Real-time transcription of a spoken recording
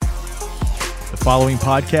following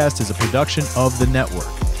podcast is a production of the network.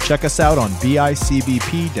 Check us out on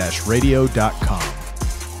bicbp-radio.com.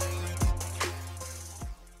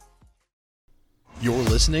 You're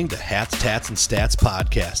listening to Hats, Tats, and Stats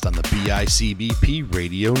podcast on the BICBP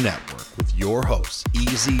Radio Network with your hosts,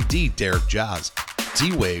 EZD Derek Jaws,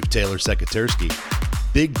 T-Wave Taylor Sekatersky,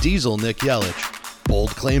 Big Diesel Nick Yelich, Bold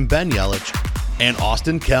Claim Ben Yelich, and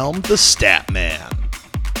Austin Kelm, the Stat Man.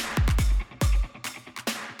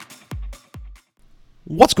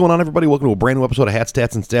 What's going on, everybody? Welcome to a brand new episode of Hats,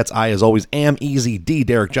 Tats, and Stats. I, as always, am EZD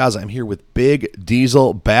Derek Jaws. I'm here with Big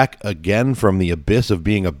Diesel, back again from the abyss of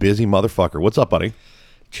being a busy motherfucker. What's up, buddy?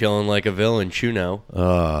 Chilling like a villain, you know.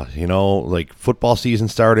 Like football season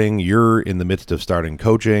starting. You're in the midst of starting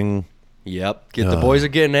coaching. Yep. The boys are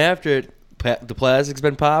getting after it. The plastic's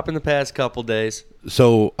been popping the past couple days.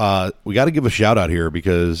 So we got to give a shout out here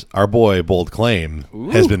because our boy Bold Claim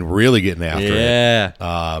has been really getting after it.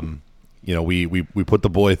 Yeah. We put the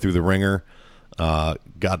boy through the ringer,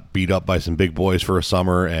 got beat up by some big boys for a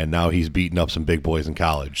summer, and now he's beating up some big boys in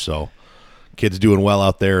college. So kid's doing well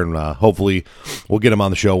out there, and hopefully we'll get him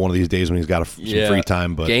on the show one of these days when he's got some free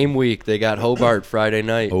time. But game week, they got Hobart Friday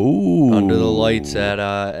night. Ooh. Under the lights at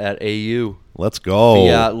AU. Let's go.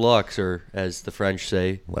 Fiat Lux, or as the French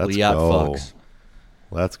say, Let's Liat go. Fux.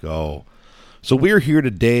 Let's go. So we're here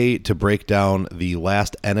today to break down the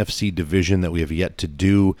last NFC division that we have yet to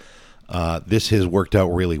do. This has worked out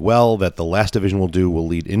really well. That the last division we'll do will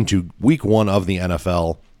lead into week one of the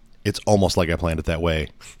NFL. It's almost like I planned it that way,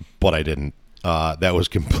 but I didn't. That was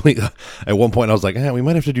complete. At one point, I was like, we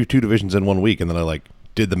might have to do two divisions in 1 week. And then I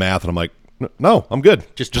did the math, and I'm like, no, I'm good.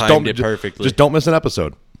 Just timed it perfectly. Just don't miss an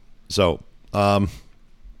episode. So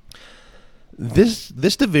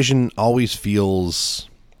this division always feels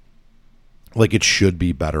like it should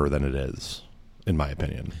be better than it is, in my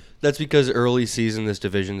opinion. That's because early season, this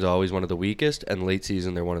division's always one of the weakest, and late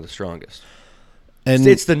season, they're one of the strongest. And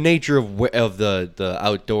it's the nature of the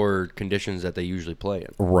outdoor conditions that they usually play in.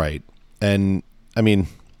 Right. And, I mean,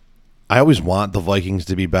 I always want the Vikings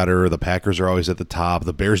to be better. The Packers are always at the top.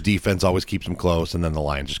 The Bears' defense always keeps them close, and then the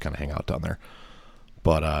Lions just kind of hang out down there.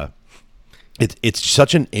 But it's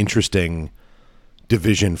such an interesting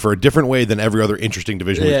division for a different way than every other interesting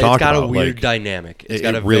division we've talked about. It's got a weird dynamic. It's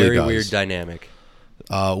got a really very does. weird dynamic.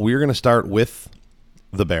 We're going to start with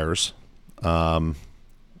the Bears.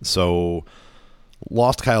 So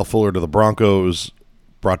lost Kyle Fuller to the Broncos,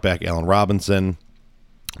 brought back Allen Robinson,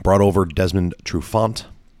 brought over Desmond Trufant,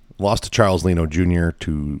 lost to Charles Leno Jr.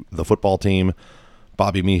 to the football team,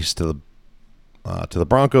 Bobby Meese to the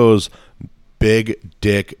Broncos. Big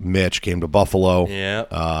Dick Mitch came to Buffalo,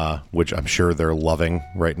 which I'm sure they're loving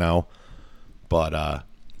right now. But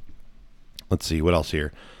let's see, what else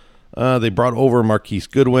here? They brought over Marquise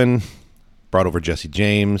Goodwin, brought over Jesse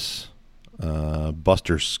James.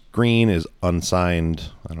 Buster Screen is unsigned.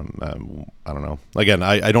 I don't know. Again,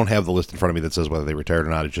 I don't have the list in front of me that says whether they retired or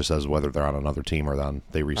not. It just says whether they're on another team or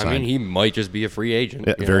they re-signed. I mean, he might just be a free agent.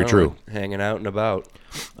 Yeah, very true. Hanging out and about.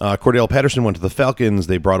 Cordell Patterson went to the Falcons.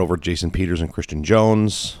 They brought over Jason Peters and Christian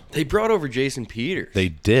Jones. They brought over Jason Peters. They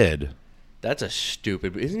did. That's a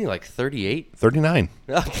stupid. Isn't he like 38? 39.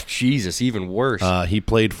 Oh, Jesus, even worse. He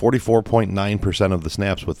played 44.9% of the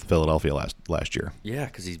snaps with Philadelphia last year. Yeah,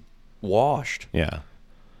 because he's washed. Yeah.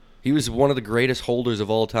 He was one of the greatest holders of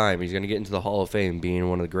all time. He's going to get into the Hall of Fame being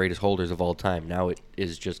one of the greatest holders of all time. Now it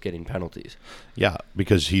is just getting penalties. Yeah,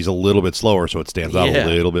 because he's a little bit slower, so it stands out a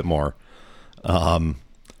little bit more.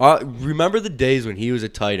 Remember the days when he was a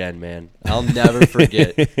tight end, man. I'll never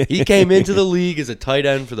forget. He came into the league as a tight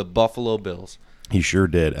end for the Buffalo Bills. He sure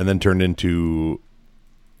did, and then turned into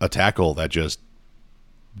a tackle that just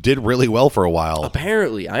did really well for a while.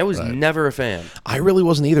 Apparently. I was never a fan. I really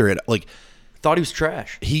wasn't either. Thought he was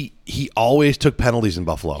trash. He always took penalties in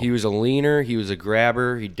Buffalo. He was a leaner. He was a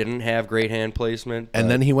grabber. He didn't have great hand placement.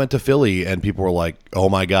 And then he went to Philly, and people were like, "Oh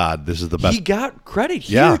my God, this is the best." He got credit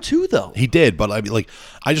here too, though. He did, but I mean,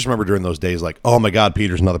 I just remember during those days, "Oh my God,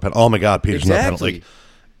 Peters another penalty. Oh my God, Peters another penalty."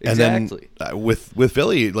 And then with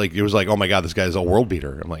Philly, it was like, "Oh my God, this guy's a world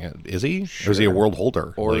beater." I'm like, "Is he? Sure. Or is he a world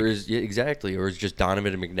holder?" Or is just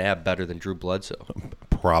Donovan McNabb better than Drew Bledsoe?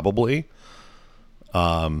 Probably.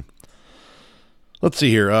 Let's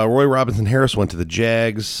see here. Roy Robinson Harris went to the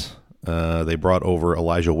Jags. They brought over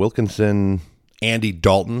Elijah Wilkinson, Andy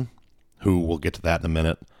Dalton, who we'll get to that in a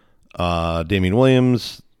minute. Damian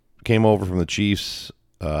Williams came over from the Chiefs.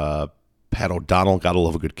 Pat O'Donnell, gotta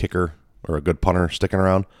love a good kicker or a good punter sticking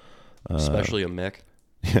around. Especially a Mick.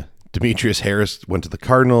 Yeah. Demetrius Harris went to the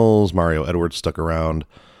Cardinals. Mario Edwards stuck around.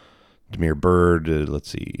 Damiere Byrd, let's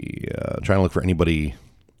see. Trying to look for any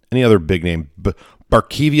other big name.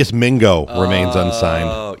 Barkevius Mingo remains unsigned.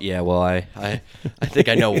 Oh, yeah, well, I think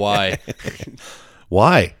I know why.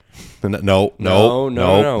 Why? No.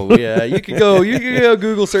 Yeah, you could go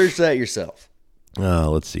Google search that yourself.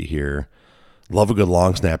 Let's see here. Love a good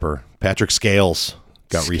long snapper. Patrick Scales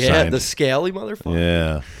got re-signed. The scaly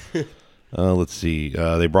motherfucker. Yeah. Let's see.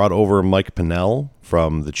 They brought over Mike Pinnell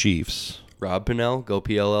from the Chiefs. Rob Pinnell, go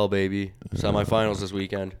PLL, baby. Semifinals this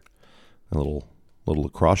weekend. A little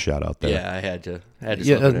lacrosse shot out there. Yeah, I had to slip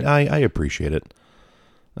Yeah, it in. I appreciate it.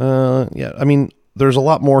 Yeah, I mean, there's a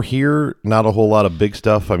lot more here. Not a whole lot of big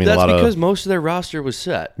stuff. I mean, That's a lot because of most of their roster was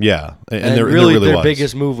set. yeah, And there really their was.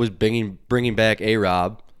 biggest move was bringing back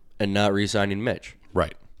A-Rob and not re-signing Mitch.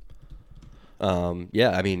 Right.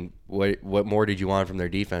 Yeah, I mean, what more did you want from their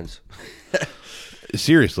defense?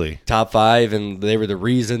 Seriously. Top 5, and they were the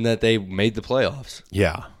reason that they made the playoffs.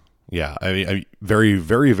 Yeah. I mean, very,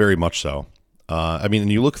 very, very much so. I mean,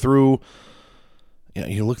 and you look through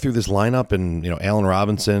this lineup, and Allen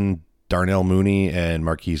Robinson, Darnell Mooney, and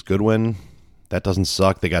Marquise Goodwin. That doesn't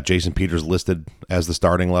suck. They got Jason Peters listed as the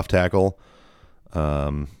starting left tackle.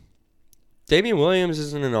 Damian Williams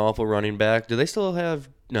isn't an awful running back. Do they still have?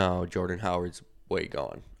 No, Jordan Howard's way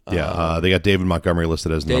gone. Yeah, they got David Montgomery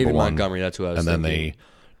listed as David number 1. Montgomery, that's who I was and thinking. then they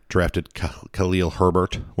drafted Khalil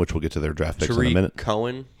Herbert, which we'll get to their draft picks in a Tariq minute.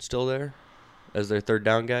 Cohen still there as their third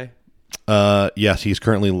down guy? Yes, he's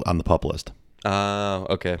currently on the PUP list.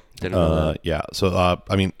 Okay. Didn't know that. Yeah, so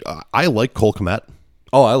I mean, I like Cole Kmet,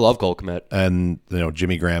 Oh, I love Cole Kmet. and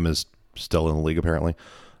Jimmy Graham is still in the league apparently.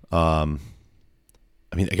 I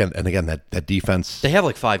mean, again that defense. They have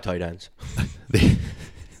like 5 tight ends.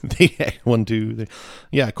 They had 1, 2, 3.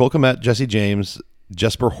 Yeah, Cole Kmet, Jesse James,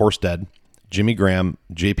 Jesper Horsted, Jimmy Graham,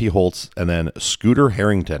 J.P. Holtz, and then Scooter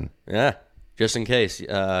Harrington. Yeah, just in case.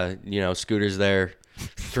 Scooter's there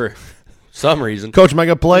for some reason. Coach, am I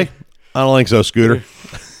gonna play? I don't think so, Scooter.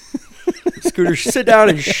 Scooter, sit down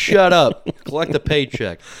and shut up. Collect the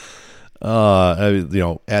paycheck.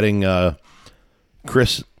 Adding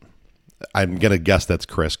Chris. I'm gonna guess that's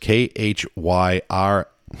Chris. KHYRII.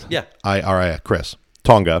 Yeah. Chris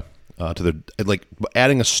Tonga to the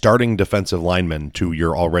adding a starting defensive lineman to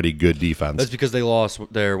your already good defense. That's because they lost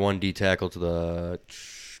their 1D tackle to the.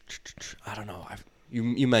 I don't know.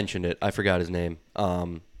 You mentioned it. I forgot his name.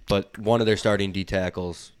 But one of their starting D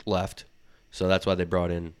tackles left, so that's why they brought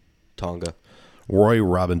in Tonga. Roy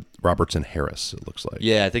Robertson Harris. It looks like.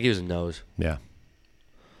 Yeah, I think he was a nose. Yeah.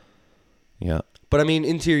 But I mean,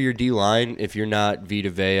 interior D line. If you're not Vita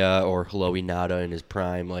Vea or Haloi Nada in his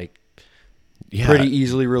prime, pretty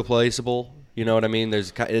easily replaceable. You know what I mean?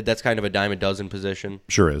 That's kind of a dime a dozen position.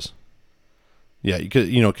 Sure is. Yeah, because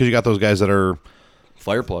you got those guys that are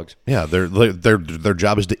Fire plugs. Yeah, their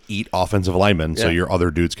job is to eat offensive linemen, so Yeah. your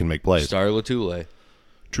other dudes can make plays. Star Latule.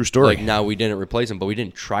 True story. Now we didn't replace him, but we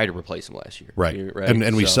didn't try to replace him last year. Right.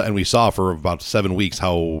 And we saw for about 7 weeks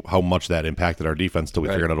how much that impacted our defense till we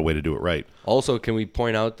figured out a way to do it right. Also, can we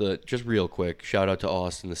point out just real quick, shout out to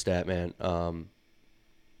Austin, the stat man.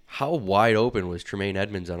 How wide open was Tremaine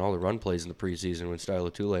Edmonds on all the run plays in the preseason when Star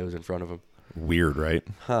Latule was in front of him? Weird, right?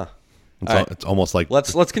 Huh. It's almost like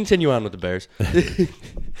Let's continue on with the Bears.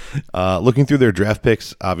 looking through their draft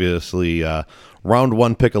picks. Obviously, round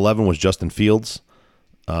 1, pick 11 was Justin Fields.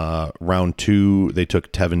 Round 2, they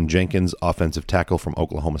took Tevin Jenkins, offensive tackle from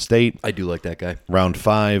Oklahoma State. I do like that guy. Round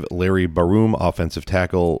 5, Larry Baroom, offensive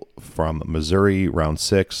tackle from Missouri. Round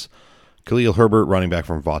 6, Khalil Herbert, running back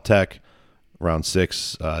from Vautech. Round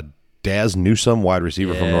 6, Daz Newsome, wide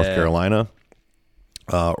receiver from North Carolina.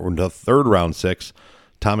 The third round 6,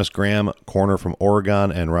 Thomas Graham, corner from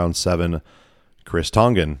Oregon. And round 7, Chris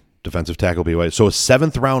Tongan, defensive tackle BYU. So a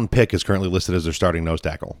 7th round pick is currently listed as their starting nose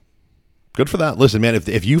tackle. Good for that. Listen, man,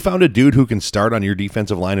 if you found a dude who can start on your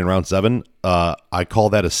defensive line in round 7, I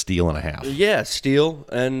call that a steal and a half. Yeah, steal.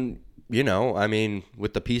 And, I mean,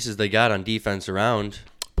 with the pieces they got on defense around,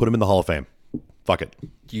 Put him in the Hall of Fame. Fuck it.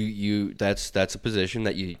 That's a position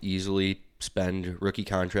that you easily spend rookie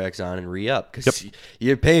contracts on and re-up because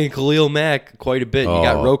you're paying Khalil Mack quite a bit. You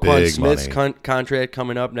got Roquan Smith's contract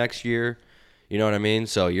coming up next year. You know what I mean?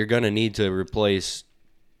 So you're going to need to replace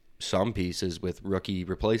some pieces with rookie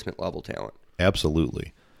replacement level talent.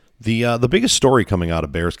 Absolutely. The biggest story coming out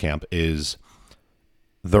of Bears camp is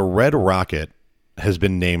the Red Rocket has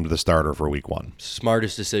been named the starter for week 1.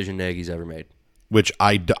 Smartest decision Nagy's ever made. Which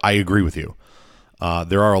I agree with you.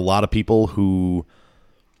 There are a lot of people who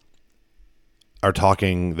are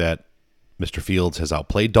talking that Mr. Fields has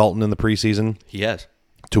outplayed Dalton in the preseason. He has.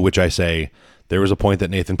 To which I say, there was a point that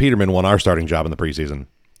Nathan Peterman won our starting job in the preseason.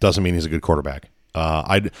 Doesn't mean he's a good quarterback.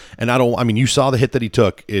 You saw the hit that he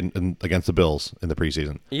took in against the Bills in the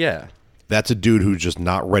preseason. Yeah. that's a dude who's just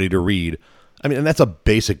not ready to read. I mean, and that's a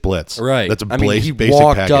basic blitz. Right. That's a he basic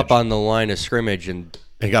walked package. up on the line of scrimmage and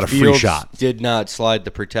got a Fields free shot. Did not slide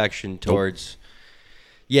the protection towards.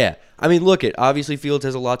 Yeah. I mean, look, obviously Fields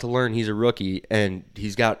has a lot to learn. He's a rookie, and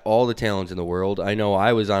he's got all the talents in the world. I know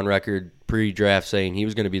I was on record pre-draft saying he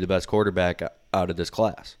was going to be the best quarterback out of this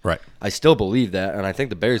class. Right. I still believe that, and I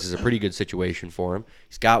think the Bears is a pretty good situation for him.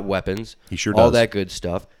 He's got weapons. He sure all does. that good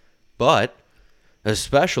stuff. But,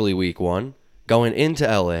 especially week 1, going into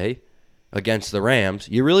L.A., against the Rams,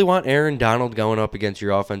 you really want Aaron Donald going up against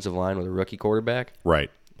your offensive line with a rookie quarterback? Right.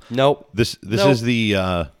 Nope. This is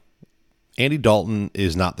the Andy Dalton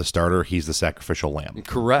is not the starter. He's the sacrificial lamb.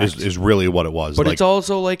 Correct. Is really what it was. But it's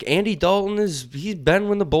also like Andy Dalton he's been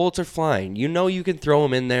when the bullets are flying. You know you can throw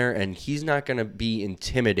him in there, and he's not going to be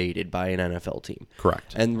intimidated by an NFL team.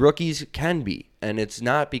 Correct. And rookies can be. And it's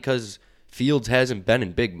not because Fields hasn't been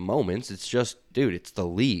in big moments. It's just, dude, it's the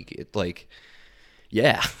league. It's like...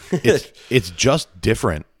 Yeah. it's just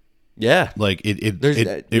different. Yeah. Like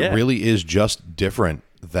it really is just different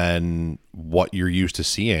than what you're used to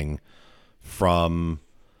seeing from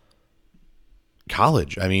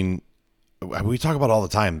college. I mean, we talk about all the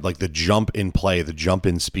time, like the jump in play, the jump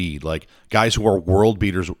in speed, like guys who are world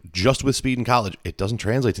beaters just with speed in college. It doesn't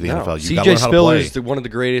translate to the NFL. You got to learn how to Spiller play. is one of the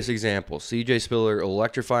greatest examples. CJ Spiller,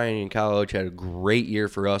 electrifying in college, had a great year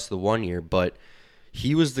for us the one year, but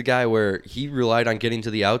he was the guy where he relied on getting to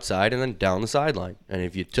the outside and then down the sideline. And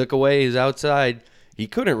if you took away his outside, he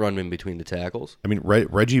couldn't run in between the tackles. I mean,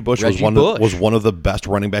 Reggie Bush was one of the best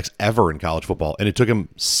running backs ever in college football, and it took him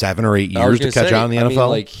 7 or 8 years to catch on in the NFL. Mean,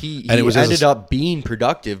 like he ended up being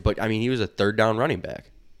productive, but I mean, he was a third down running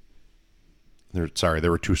back. There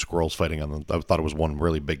were 2 squirrels fighting on them. I thought it was one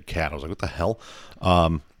really big cat. I was like, what the hell?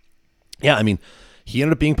 Yeah, I mean, he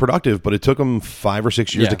ended up being productive, but it took him 5 or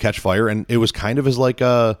 6 years to catch fire, and it was kind of as like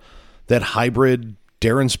that hybrid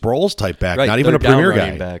Darren Sproles type back, not even a premier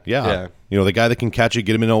guy. Back. Yeah, you know, the guy that can catch it,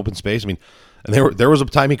 get him in open space. I mean, and there was a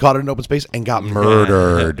time he caught it in open space and got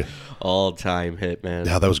murdered. All-time hit, man.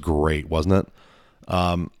 Yeah, that was great, wasn't it?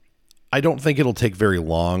 I don't think it'll take very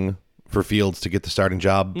long for Fields to get the starting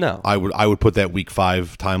job. No, I would put that week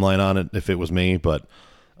 5 timeline on it if it was me, but.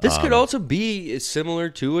 This could also be similar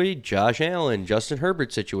to a Josh Allen, Justin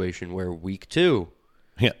Herbert situation where week 2,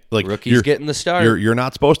 like rookie's getting the start. You're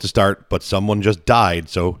not supposed to start, but someone just died,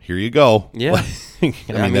 so here you go. Yeah,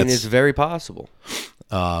 I mean it's very possible.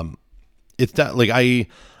 It's that like I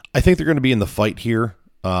think they're going to be in the fight here.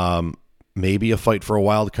 Maybe a fight for a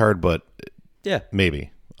wild card, but yeah, maybe.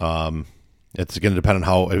 It's going to depend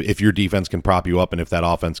on if your defense can prop you up and if that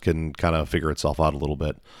offense can kind of figure itself out a little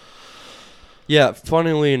bit. Yeah,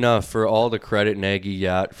 funnily enough, for all the credit Nagy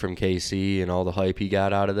got from KC and all the hype he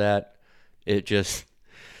got out of that, it just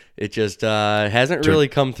hasn't really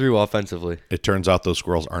come through offensively. It turns out those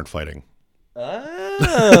squirrels aren't fighting.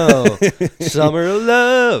 Oh, summer of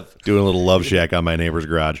love. Doing a little love shack on my neighbor's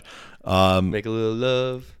garage. Make a little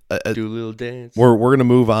love, do a little dance. We're gonna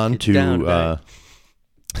move on to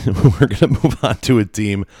we're gonna move on to a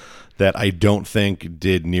team that I don't think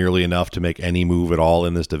did nearly enough to make any move at all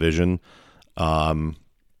in this division.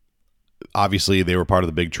 Obviously, they were part of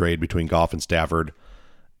the big trade between Goff and Stafford,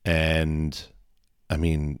 and I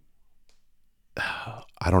mean,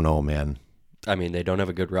 I don't know, man. I mean, they don't have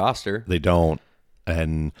a good roster. They don't,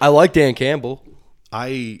 and I like Dan Campbell.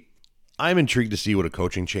 I'm intrigued to see what a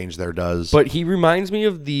coaching change there does. But he reminds me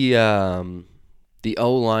of the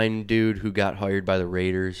O-line dude who got hired by the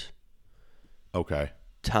Raiders. Okay,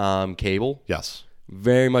 Tom Cable. Yes.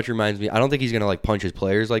 Very much reminds me. I don't think he's going to like punch his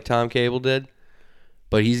players like Tom Cable did,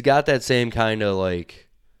 but he's got that same kind of like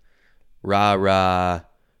rah-rah.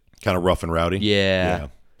 Kind of rough and rowdy. Yeah.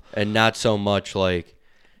 And not so much like,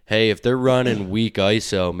 hey, if they're running weak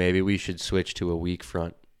ISO, maybe we should switch to a weak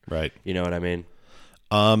front. Right. You know what I mean?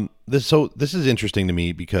 This is interesting to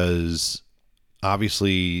me because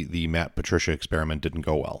obviously the Matt Patricia experiment didn't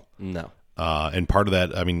go well. No. And part of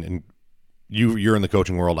that, I mean, you're in the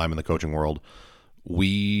coaching world, I'm in the coaching world.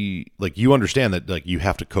 You understand that like you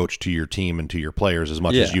have to coach to your team and to your players as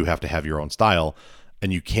much as you have to have your own style,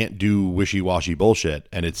 and you can't do wishy-washy bullshit.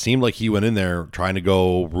 And it seemed like he went in there trying to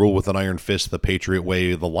go rule with an iron fist the Patriot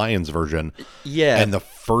way, the Lions version. Yeah. And the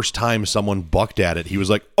first time someone bucked at it, he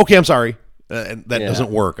was like, okay, I'm sorry. And that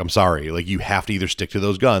doesn't work. I'm sorry. Like, you have to either stick to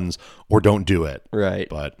those guns or don't do it. Right.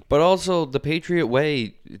 But also the Patriot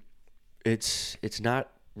way, it's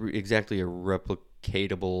not exactly a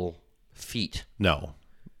replicatable feat. No,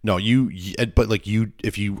 but like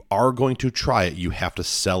if you are going to try it, you have to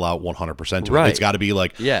sell out 100% to it. It's got to be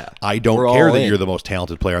like, I don't care that you're the most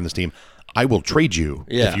talented player on this team. I will trade you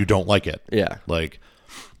if you don't like it. Yeah. Like,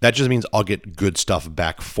 That just means I'll get good stuff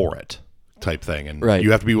back for it, type thing. And right.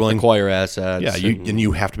 you have to be willing acquire assets. Yeah, and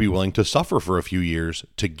you have to be willing to suffer for a few years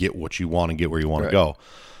to get what you want and get where you want to go.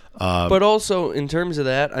 But also in terms of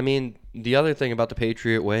that, I mean, the other thing about the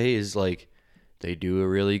Patriot way is like they do a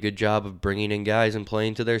really good job of bringing in guys and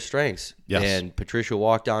playing to their strengths. Yes. And Patricia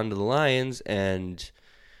walked onto the Lions, and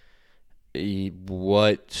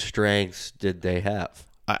what strengths did they have?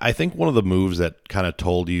 I think one of the moves that kind of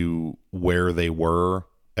told you where they were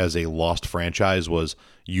as a lost franchise was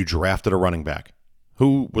you drafted a running back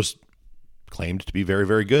who was claimed to be very,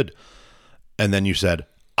 very good. And then you said,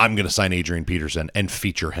 I'm going to sign Adrian Peterson and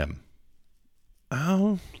feature him.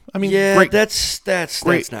 Oh, I mean, yeah, great, that's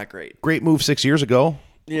not great. Great move 6 years ago.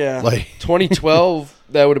 Yeah. Like 2012,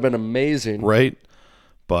 that would have been amazing. Right.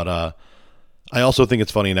 But I also think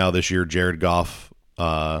it's funny now this year, Jared Goff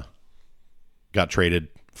got traded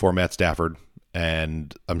for Matt Stafford,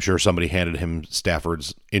 and I'm sure somebody handed him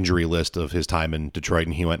Stafford's injury list of his time in Detroit,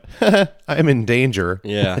 and he went, I'm in danger.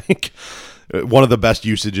 Yeah. Like, one of the best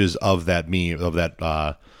usages of that meme, of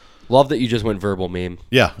that. Love that you just went verbal meme.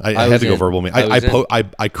 Yeah, I had to go verbal meme.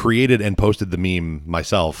 I created and posted the meme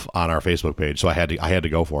myself on our Facebook page, so I had to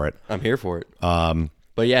go for it. I'm here for it.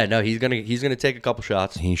 But yeah, no, he's gonna take a couple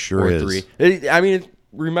shots. He sure is. 3. I mean,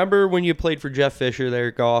 remember when you played for Jeff Fisher there,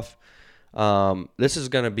 Goff? This is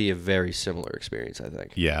gonna be a very similar experience, I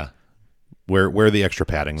think. Yeah. Where the extra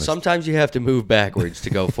padding? Sometimes you have to move backwards to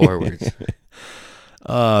go forwards.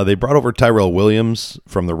 They brought over Tyrell Williams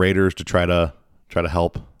from the Raiders to try to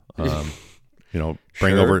help.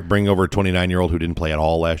 Bring over a 29-year-old who didn't play at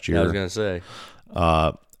all last year. Yeah, I was gonna say.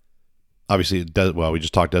 Obviously, we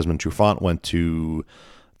just talked. Desmond Trufant went to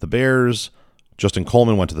the Bears. Justin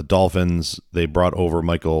Coleman went to the Dolphins. They brought over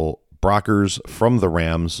Michael Brockers from the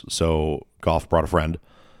Rams. So Goff brought a friend.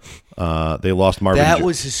 They lost Marvin. That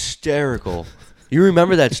was hysterical. You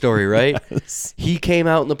remember that story, right? Yes. He came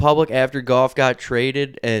out in the public after Goff got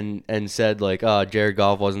traded and said, like, oh, Jared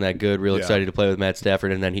Goff wasn't that good. Real excited to play with Matt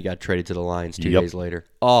Stafford. And then he got traded to the Lions 2 days later.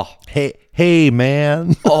 Oh. Hey,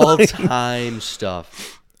 man. All-time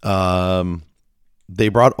stuff. They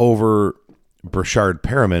brought over Brashard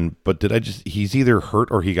Perriman, but he's either hurt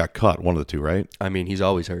or he got cut. One of the two, right? I mean, he's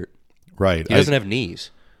always hurt. Right. He doesn't have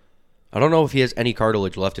knees. I don't know if he has any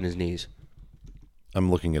cartilage left in his knees. I'm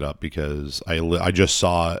looking it up because I just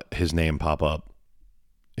saw his name pop up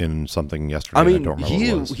in something yesterday. I mean, I don't remember what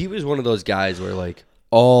it was. He was one of those guys where, like,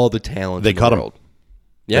 all the talent in the world. Him.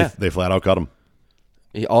 Yeah. They flat out cut him.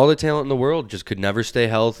 All the talent in the world just could never stay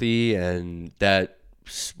healthy, and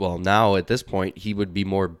now at this point, he would be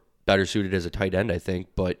better suited as a tight end, I think,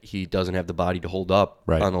 but he doesn't have the body to hold up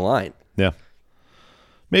on the line. Yeah.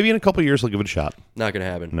 Maybe in a couple of years he'll give it a shot. Not going to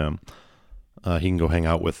happen. No. He can go hang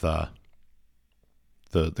out with the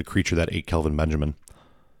creature that ate Kelvin Benjamin.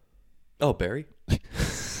 Oh, Barry?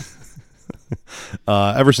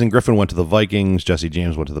 Everson Griffin went to the Vikings. Jesse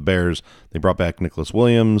James went to the Bears. They brought back Nicholas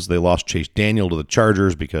Williams. They lost Chase Daniel to the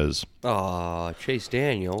Chargers because... Chase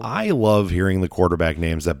Daniel. I love hearing the quarterback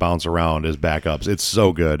names that bounce around as backups. It's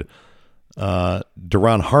so good.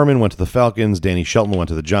 Duron Harmon went to the Falcons. Danny Shelton went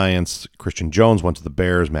to the Giants. Christian Jones went to the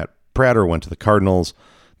Bears. Matt Prater went to the Cardinals.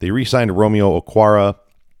 They re-signed Romeo Okwara.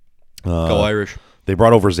 Go Irish. They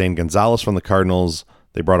brought over Zane Gonzalez from the Cardinals.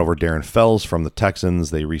 They brought over Darren Fells from the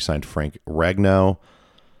Texans. They re-signed Frank Ragnow.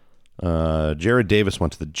 Jared Davis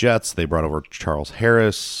went to the Jets. They brought over Charles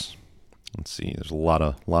Harris. Let's see. There's a lot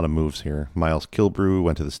of moves here. Miles Kilbrew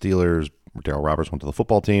went to the Steelers. Darrell Roberts went to the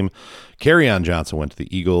football team. Kerryon Johnson went to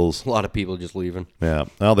the Eagles. A lot of people just leaving. Yeah.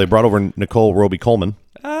 Well, they brought over Nicole Roby-Coleman.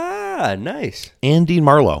 Ah, nice. And Dean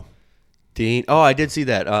Marlowe. Dean. Oh, I did see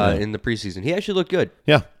that in the preseason. He actually looked good.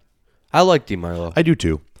 Yeah. I like Dean Marlowe. I do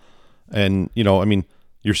too. And,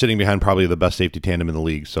 you're sitting behind probably the best safety tandem in the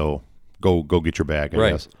league, so go get your bag,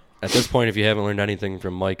 I guess. At this point, if you haven't learned anything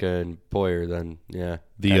from Micah and Boyer, then, yeah,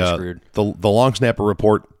 screwed. The long snapper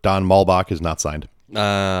report, Don Malbach is not signed.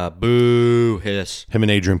 Boo, hiss. Him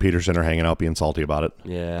and Adrian Peterson are hanging out being salty about it.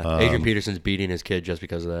 Yeah, Adrian Peterson's beating his kid just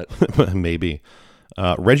because of that. Maybe.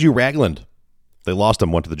 Reggie Ragland, they lost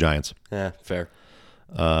him, went to the Giants. Yeah, fair.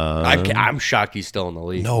 I'm shocked he's still in the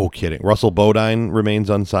league. No kidding. Russell Bodine remains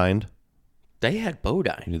unsigned. They had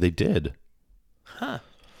Bodine. They did. Huh.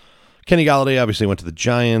 Kenny Galladay obviously went to the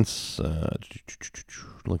Giants.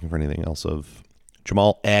 Looking for anything else of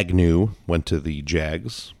Jamal Agnew went to the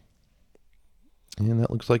Jags. And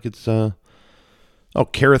that looks like it's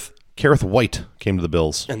Kareth White came to the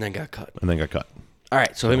Bills. And then got cut. All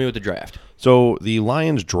right, so hit me with the draft. So the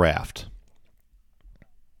Lions draft.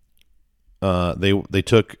 They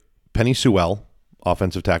took Penny Sewell,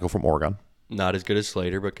 offensive tackle from Oregon. Not as good as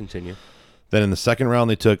Slater, but continue. Then in the second round,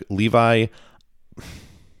 they took Levi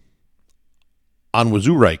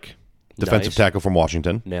Onwuzurike, defensive tackle from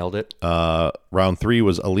Washington. Nailed it. Round 3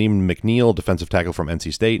 was Aleem McNeil, defensive tackle from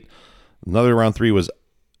NC State. Another round 3 was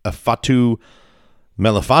Afatu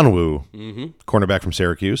Melifonwu, cornerback from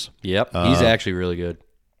Syracuse. Yep, he's actually really good.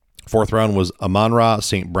 Fourth round was Amon-Ra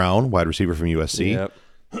St. Brown, wide receiver from USC.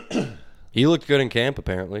 Yep. He looked good in camp,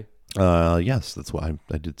 apparently. Yes, that's why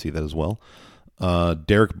I did see that as well.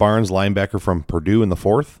 Derek Barnes, linebacker from Purdue in the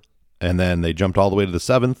 4th. And then they jumped all the way to the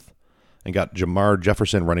 7th and got Jamar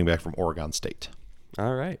Jefferson, running back from Oregon State.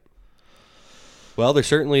 All right. Well, they're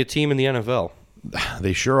certainly a team in the NFL.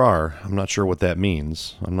 They sure are. I'm not sure what that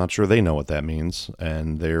means. I'm not sure they know what that means.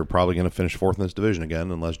 And they're probably going to finish 4th in this division again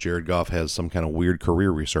unless Jared Goff has some kind of weird career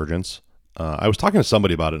resurgence. I was talking to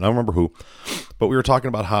somebody about it, and I don't remember who, but we were talking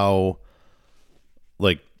about how,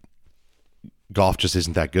 like, Goff just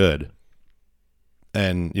isn't that good.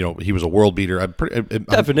 And, he was a world beater.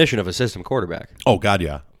 Definition of a system quarterback. Oh, God,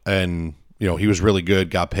 yeah. And, he was really good,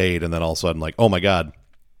 got paid, and then all of a sudden, like, oh, my God,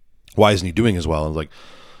 why isn't he doing as well? And like,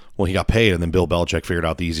 well, he got paid, and then Bill Belichick figured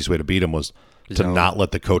out the easiest way to beat him was to not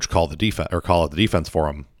let the coach call the defense or call out the defense for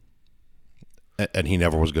him, and he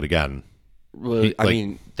never was good again. Well,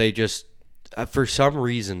 they just for some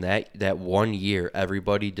reason that 1 year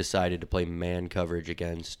everybody decided to play man coverage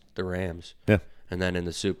against the Rams. Yeah, and then in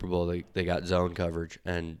the Super Bowl they got zone coverage,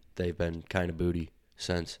 and they've been kind of booty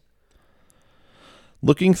since.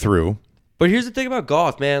 Looking through, but here's the thing about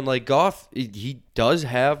Goff, man. Like Goff, he does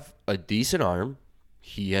have a decent arm.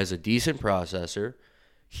 He has a decent processor.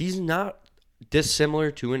 He's not dissimilar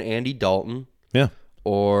to an Andy Dalton. Yeah.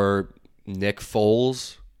 Or Nick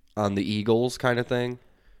Foles on the Eagles kind of thing.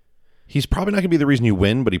 He's probably not going to be the reason you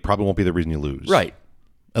win, but he probably won't be the reason you lose. Right.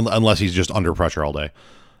 Unless he's just under pressure all day.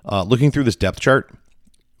 Looking through this depth chart,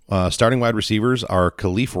 starting wide receivers are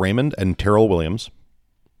Khalif Raymond and Terrell Williams.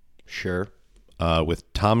 Sure.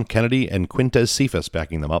 With Tom Kennedy and Quintez Cephas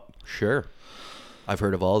backing them up. Sure. I've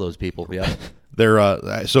heard of all those people, yeah.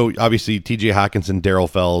 They're so obviously T.J. Hawkinson, Darryl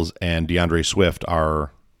Fells, and DeAndre Swift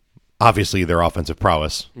are obviously their offensive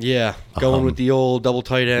prowess. Yeah, going with the old double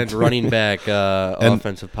tight end running back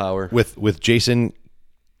offensive power. With Jason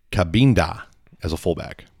Cabinda as a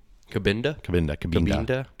fullback. Cabinda,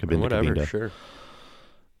 whatever. Sure.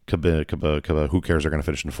 Who cares? They're going to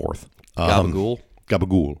finish in 4th.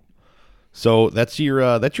 Gabagool. So that's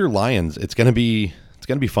your Lions. It's gonna be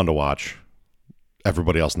fun to watch.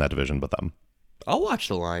 Everybody else in that division but them. I'll watch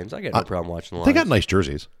the Lions. I got no problem watching the Lions. They got nice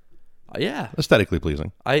jerseys. Yeah. Aesthetically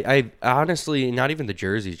pleasing. I honestly, not even the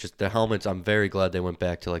jerseys, just the helmets. I'm very glad they went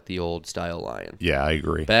back to like the old style Lion. Yeah, I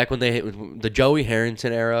agree. Back when the Joey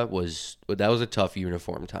Harrington era was a tough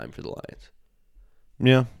uniform time for the Lions.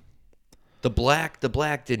 Yeah. The black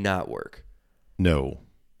did not work. No,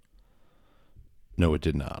 it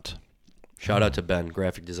did not. Shout out to Ben,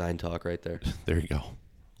 graphic design talk right there. There you go.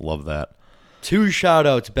 Love that. 2 shout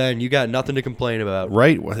outs, Ben. You got nothing to complain about.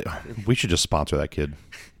 Right? We should just sponsor that kid.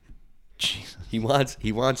 Jesus. He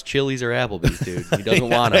wants Chili's or Applebee's, dude. He doesn't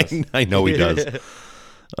want us. I know he does.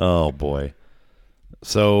 Oh, boy.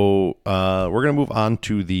 So we're going to move on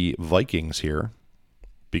to the Vikings here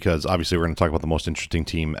because obviously we're going to talk about the most interesting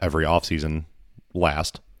team every offseason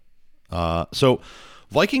last. So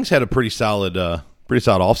Vikings had a pretty solid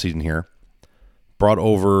offseason here. Brought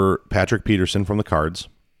over Patrick Peterson from the Cards.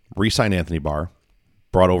 Re-signed Anthony Barr.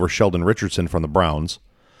 Brought over Sheldon Richardson from the Browns.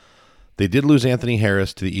 They did lose Anthony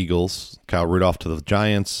Harris to the Eagles, Kyle Rudolph to the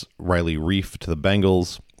Giants, Riley Reif to the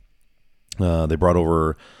Bengals. They brought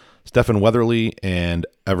over Stephen Weatherly and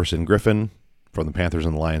Everson Griffin from the Panthers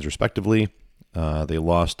and the Lions, respectively. They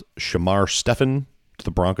lost Shamar Stephen to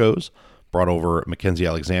the Broncos. Brought over Mackenzie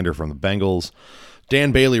Alexander from the Bengals.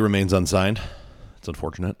 Dan Bailey remains unsigned. It's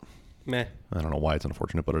unfortunate. Meh. I don't know why it's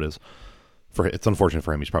unfortunate, but it is. It's unfortunate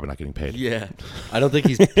for him. He's probably not getting paid. Yeah. I don't think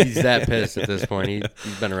he's that pissed at this point.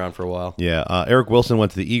 He's been around for a while. Yeah. Eric Wilson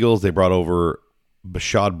went to the Eagles. They brought over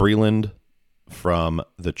Bashad Breeland from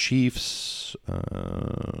the Chiefs.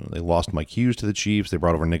 They lost Mike Hughes to the Chiefs. They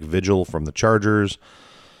brought over Nick Vigil from the Chargers.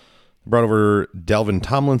 They brought over Delvin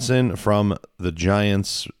Tomlinson from the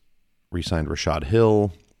Giants. Re-signed Rashad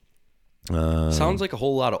Hill. Sounds like a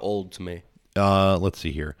whole lot of old to me. Let's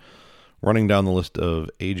see here. Running down the list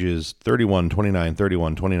of ages 31, 29,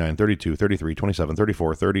 31, 29, 32, 33, 27,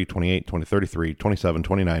 34, 30, 28, 20, 33, 27,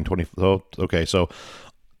 29, 20. Oh, okay, so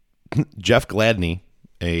Jeff Gladney,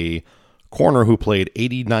 a corner who played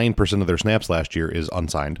 89% of their snaps last year, is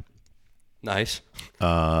unsigned. Nice.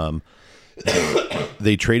 They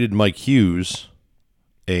traded Mike Hughes,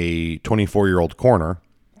 a 24-year-old corner,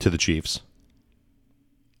 to the Chiefs.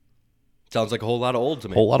 Sounds like a whole lot of old to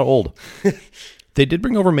me. Whole lot of old. They did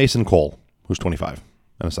bring over Mason Cole, who's 25,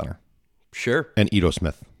 and a center. Sure. And Ito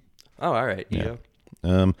Smith. Oh, all right. Yeah.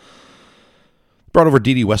 Brought over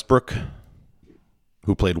D.D. Westbrook,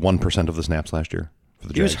 who played 1% of the snaps last year for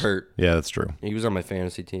the Jags. He was hurt. Yeah, that's true. He was on my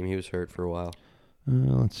fantasy team. He was hurt for a while.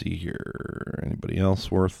 Let's see here. Anybody else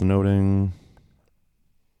worth noting?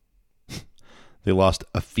 They lost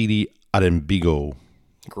Afidi Adembigo.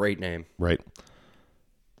 Great name. Right.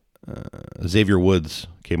 Xavier Woods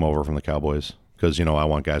came over from the Cowboys because, I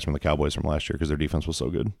want guys from the Cowboys from last year because their defense was so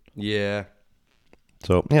good. Yeah.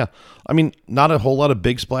 So, yeah. I mean, not a whole lot of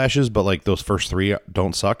big splashes, but like those first three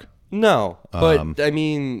don't suck. No, but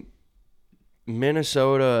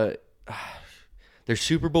Minnesota, their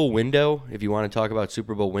Super Bowl window, if you want to talk about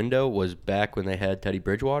Super Bowl window, was back when they had Teddy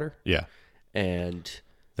Bridgewater. Yeah. And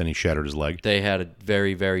then he shattered his leg. They had a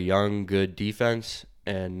very, very young, good defense,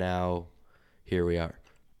 and now here we are.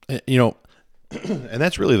 And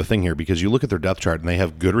that's really the thing here because you look at their depth chart and they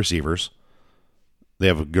have good receivers. They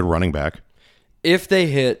have a good running back. If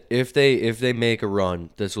they make a run,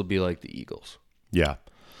 this will be like the Eagles. Yeah.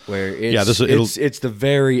 Where it's the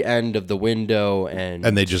very end of the window and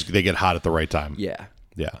they get hot at the right time. Yeah.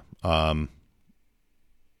 Yeah. I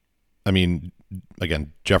mean,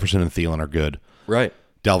 again, Jefferson and Thielen are good. Right.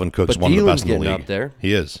 Dalvin Cook's one of the best in the league. Up there.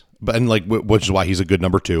 He is. But which is why he's a good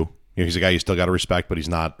number 2. He's a guy you still got to respect, but he's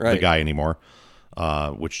not the guy anymore.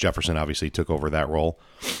 Which Jefferson obviously took over that role.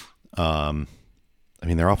 I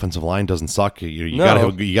mean, their offensive line doesn't suck. You got to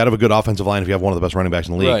have a good offensive line if you have one of the best running backs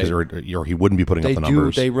in the league, or he wouldn't be putting up the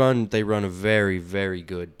numbers. They run a very, very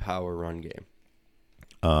good power run game.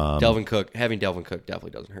 Having Dalvin Cook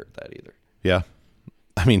definitely doesn't hurt that either. Yeah,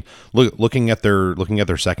 I mean, looking at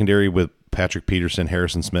their secondary with Patrick Peterson,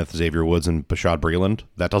 Harrison Smith, Xavier Woods, and Bashaud Breeland,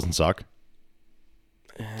 that doesn't suck.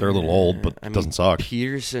 They're a little old, but it doesn't suck.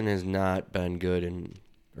 Peterson has not been good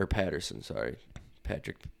Patterson, sorry,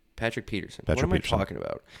 Patrick Peterson. What am I talking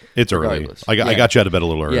about? It's early. I got you out of bed a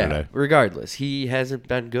little early today. Regardless, he hasn't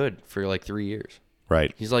been good for like 3 years.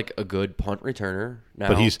 Right. He's like a good punt returner now.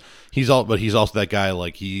 But he's also that guy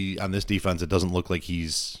like on this defense. It doesn't look like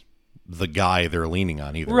he's the guy they're leaning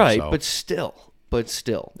on either. Right. So. But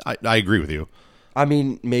still. I agree with you. I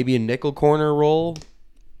mean, maybe a nickel corner role.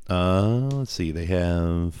 Let's see. They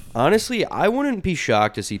have. Honestly, I wouldn't be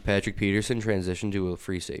shocked to see Patrick Peterson transition to a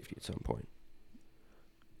free safety at some point.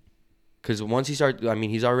 Because once he starts,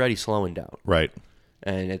 he's already slowing down. Right.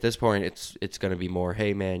 And at this point, it's going to be more,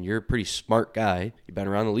 hey, man, you're a pretty smart guy. You've been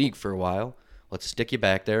around the league for a while. Let's stick you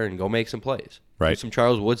back there and go make some plays. Right. Do some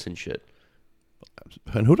Charles Woodson shit.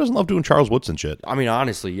 And who doesn't love doing Charles Woodson shit? I mean,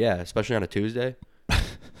 honestly, yeah, especially on a Tuesday.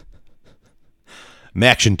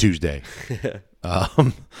 Maction Tuesday.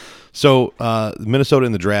 So Minnesota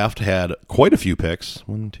in the draft had quite a few picks.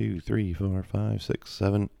 1, 2, 3, 4, 5, 6,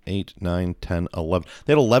 7, 8, 9, 10, 11.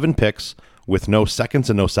 They had 11 picks with no seconds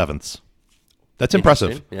and no sevenths. That's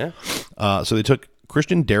impressive. Yeah. So they took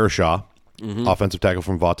Christian Darrisaw, offensive tackle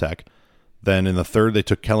from Vautech. Then in the third, they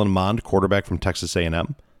took Kellen Mond, quarterback from Texas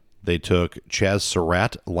A&M. They took Chaz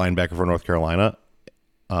Surratt, linebacker from North Carolina.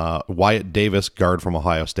 Wyatt Davis, guard from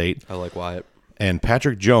Ohio State. I like Wyatt. And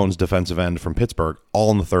Patrick Jones, defensive end from Pittsburgh, all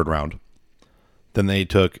in the third round. Then they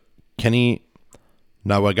took Kenny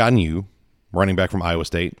Nawaganyu, running back from Iowa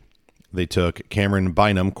State. They took Cameron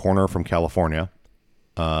Bynum, corner from California.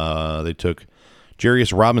 They took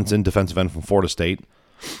Jarius Robinson, defensive end from Florida State,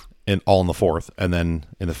 and all in the fourth. And then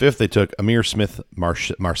in the fifth, they took Amir Smith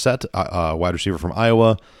Marset, wide receiver from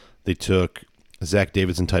Iowa. They took Zach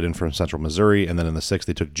Davidson, tight end from Central Missouri. And then in the sixth,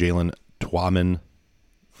 they took Jalen Twatman,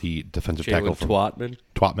 the defensive tackle from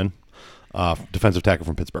Twatman, defensive tackle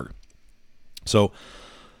from Pittsburgh. So,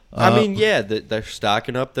 they're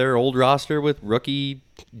stocking up their old roster with rookie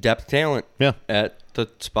depth talent. Yeah. At the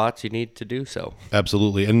spots you need to do so.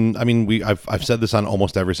 Absolutely, and I mean, I've said this on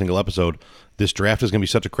almost every single episode. This draft is going to be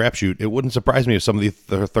such a crapshoot. It wouldn't surprise me if some of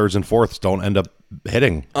the thirds and fourths don't end up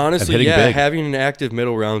hitting. Honestly, hitting big. Having an active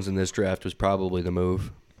middle rounds in this draft was probably the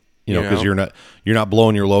move. Because you're not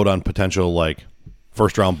blowing your load on potential like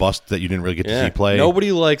first round busts that you didn't really get to see play.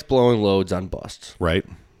 Nobody likes blowing loads on busts. Right.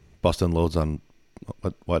 Busting loads on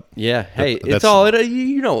what? Yeah. Hey, it's all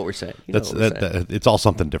you know what we're saying. It's all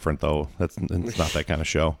something different though. It's not that kind of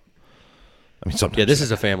show. I mean, sometimes. Yeah, this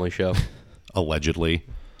is a family show. Allegedly.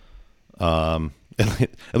 At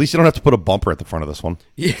least you don't have to put a bumper at the front of this one.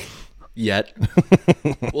 Yeah. Yet.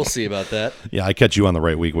 We'll see about that. Yeah, I catch you on the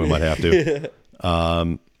right week. We might have to.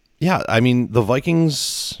 Yeah, I mean, the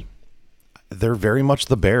Vikings, they're very much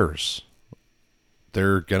the Bears.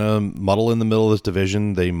 They're going to muddle in the middle of this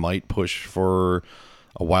division. They might push for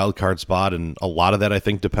a wild card spot, and a lot of that I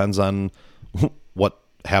think depends on what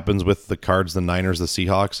happens with the Cards, the Niners, the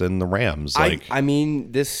Seahawks, and the Rams. I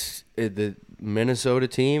mean, the Minnesota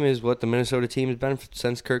team is what the Minnesota team has been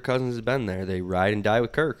since Kirk Cousins has been there. They ride and die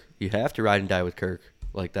with Kirk. You have to ride and die with Kirk.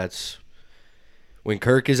 Like, that's when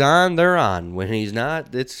Kirk is on, they're on. When he's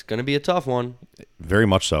not, it's going to be a tough one. Very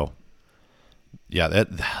much so. Yeah,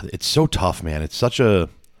 it's so tough, man. It's such a.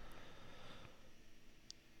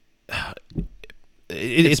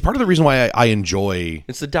 It's part of the reason why I enjoy.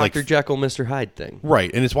 It's the Dr. Jekyll, Mr. Hyde thing,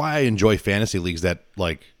 right? And it's why I enjoy fantasy leagues that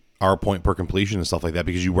are point per completion and stuff like that,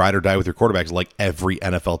 because you ride or die with your quarterbacks like every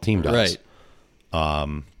NFL team does.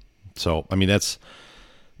 Right. So I mean that's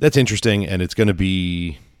interesting, and it's going to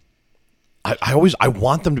be. I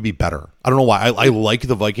want them to be better. I don't know why. I like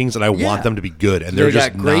the Vikings, and I want them to be good, and they're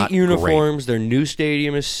just got great not uniforms. Great. Their new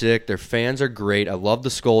stadium is sick. Their fans are great. I love the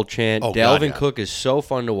Skull chant. Dalvin Cook is so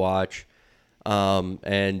fun to watch.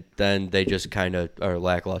 And then they just kind of are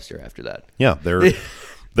lackluster after that. Yeah, they're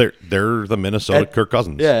the Minnesota Kirk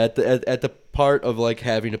Cousins. Yeah, at the part of like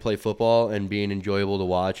having to play football and being enjoyable to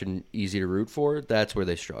watch and easy to root for, that's where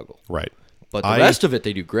they struggle. Right. But the rest of it,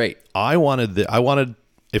 they do great. I wanted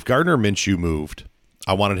if Gardner Minshew moved,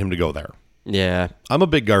 I wanted him to go there. Yeah, I'm a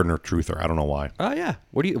big Gardner truther. I don't know why. Oh yeah,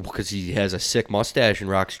 because he has a sick mustache and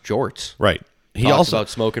rocks jorts. Right. He Talks also about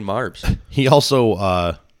smoking Marbs. He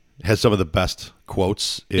also has some of the best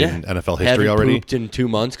quotes in NFL history Haven't already. Pooped in 2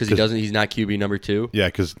 months because he's not QB number 2. Yeah,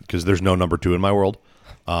 because there's no number 2 in my world,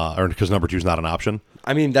 or because number 2 is not an option.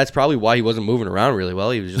 I mean, that's probably why he wasn't moving around really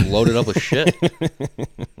well. He was just loaded up with shit.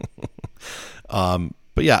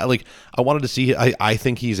 But yeah, I wanted to see. I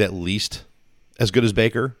think he's at least as good as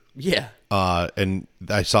Baker. Yeah. And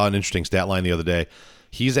I saw an interesting stat line the other day.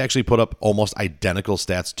 He's actually put up almost identical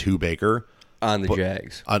stats to Baker on the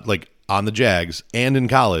Jags. On the Jags and in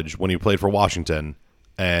college when he played for Washington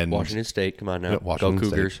and Washington State. Come on now, go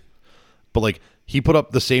Cougars! State. But he put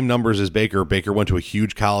up the same numbers as Baker. Baker went to a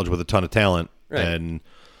huge college with a ton of talent, right. And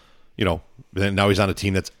then now he's on a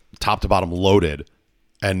team that's top to bottom loaded.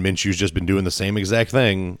 And Minshew's just been doing the same exact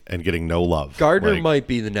thing and getting no love. Gardner might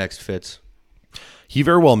be the next Fitz. He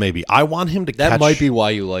very well may be. I want him to catch. That might be why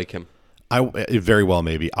you like him. Very well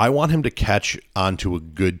maybe. I want him to catch onto a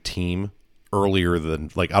good team earlier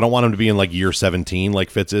than I don't want him to be in year 17 like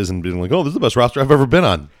Fitz is and being like, oh, this is the best roster I've ever been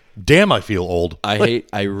on. Damn, I feel old. I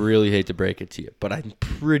really hate to break it to you, but I'm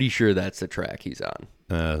pretty sure that's the track he's on.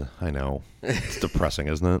 I know. It's depressing,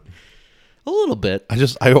 isn't it? A little bit.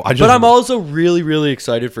 But I'm also really, really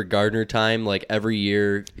excited for Gardner time. Every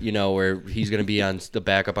year, where he's going to be on the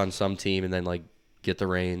backup on some team and then get the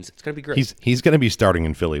reins. It's going to be great. He's going to be starting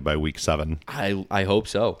in Philly by week 7. I hope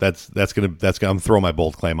so. That's going to I'm throwing my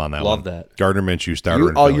bold claim on that. Love one. that. Gardner Minshew starter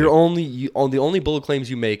in Philly. The only bold claims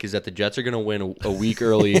you make is that the Jets are going to win a week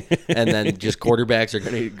early, and then just quarterbacks are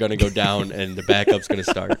going to go down, and the backup's going to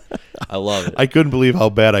start. I love it. I couldn't believe how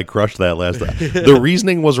bad I crushed that last time. The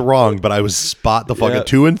reasoning was wrong, but I was spot the fucking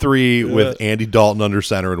 2 and 3 with Andy Dalton under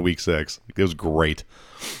center in week 6. It was great.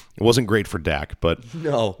 It wasn't great for Dak, but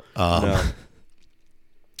no.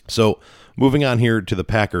 So moving on here to the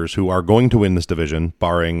Packers, who are going to win this division,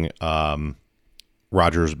 barring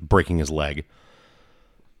Rodgers breaking his leg.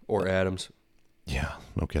 Or Adams. Yeah,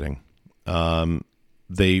 no kidding.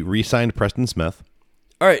 They re-signed Preston Smith.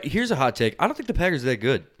 All right, here's a hot take. I don't think the Packers are that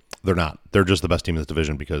good. They're not. They're just the best team in this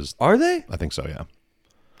division because... Are they? I think so, yeah.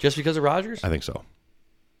 Just because of Rodgers? I think so.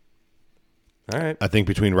 All right. I think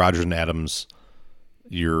between Rodgers and Adams,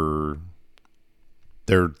 they're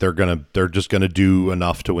just gonna do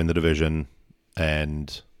enough to win the division,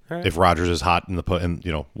 and if Rodgers is hot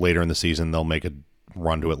later in the season, they'll make a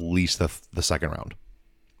run to at least the second round.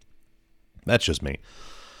 That's just me.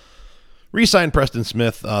 Re-signed Preston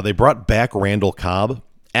Smith. They brought back Randall Cobb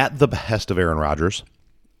at the behest of Aaron Rodgers.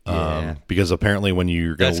 Because apparently when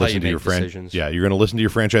you're going to listen to you're going to listen to your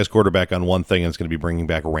franchise quarterback on one thing, and it's going to be bringing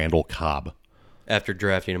back Randall Cobb after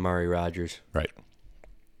drafting Amari Rodgers. Right.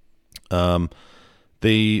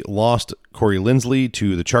 They lost Corey Linsley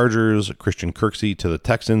to the Chargers, Christian Kirksey to the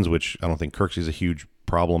Texans, which I don't think Kirksey's a huge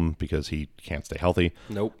problem because he can't stay healthy.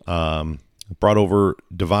 Nope. Brought over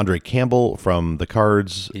Devondre Campbell from the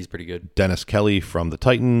Cards. He's pretty good. Dennis Kelly from the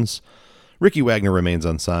Titans. Ricky Wagner remains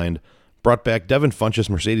unsigned. Brought back Devin Funchess,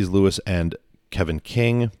 Mercedes Lewis, and Kevin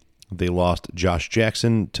King. They lost Josh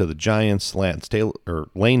Jackson to the Giants, Lane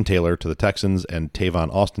Taylor to the Texans, and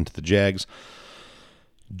Tavon Austin to the Jags.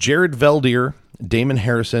 Jared Veldier, Damon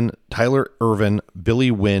Harrison, Tyler Irvin,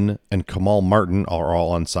 Billy Wynn, and Kamal Martin are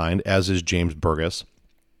all unsigned, as is James Burgess.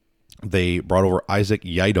 They brought over Isaac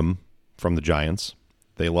Yiadom from the Giants.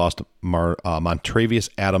 They lost Montravius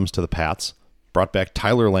Adams to the Pats. Brought back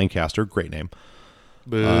Tyler Lancaster. Great name.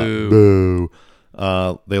 Boo.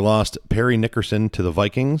 They lost Perry Nickerson to the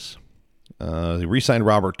Vikings. They re-signed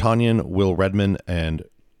Robert Tonyan, Will Redmond, and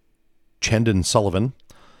Chendon Sullivan.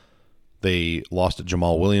 They lost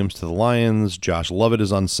Jamal Williams to the Lions. Josh Lovett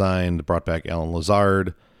is unsigned. Brought back Alan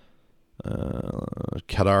Lazard.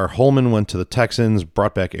 Kadar Holman went to the Texans.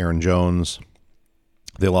 Brought back Aaron Jones.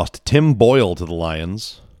 They lost Tim Boyle to the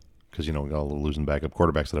Lions because, we got a little losing backup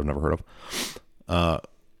quarterbacks that I've never heard of.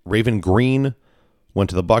 Raven Green went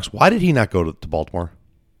to the Bucs. Why did he not go to Baltimore?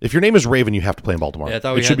 If your name is Raven, you have to play in Baltimore. Yeah, I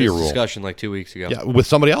thought we had this discussion like 2 weeks ago. Yeah, with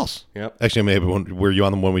somebody else. Yep. Actually, maybe were you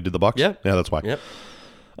on them when we did the Bucs? Yeah. Yeah, that's why. Yep.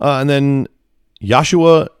 And then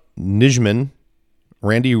Joshua Nijman,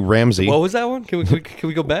 Randy Ramsey. What was that one? Can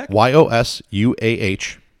we go back? Yosuah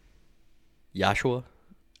Joshua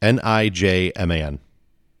Nijman.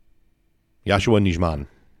 Joshua Nijman.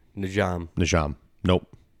 Najam. Nope.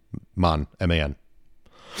 Man. Man.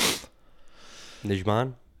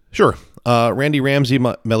 Nijman? Sure. Randy Ramsey,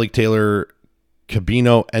 Malik Taylor,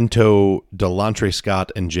 Cabino, Ento, Delantre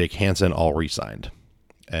Scott, and Jake Hansen all re-signed.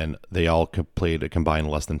 And they all played a combined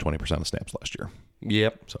less than 20% of snaps last year.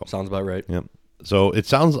 Yep. So sounds about right. Yep. So it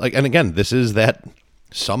sounds like, and again, this is that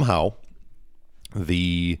somehow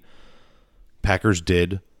the Packers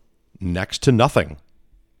did next to nothing.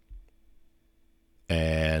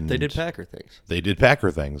 And they did Packer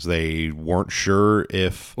things. They weren't sure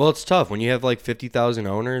if... Well, it's tough when you have like 50,000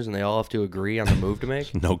 owners and they all have to agree on the move to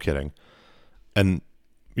make. No kidding. And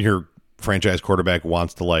your franchise quarterback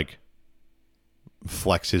wants to like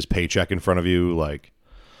flex his paycheck in front of you. Like,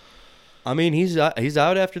 I mean, he's out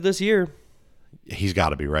after this year. He's got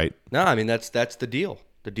to be, right? No, I mean, that's the deal.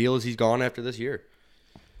 The deal is he's gone after this year.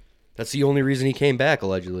 That's the only reason he came back,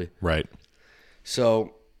 allegedly. Right.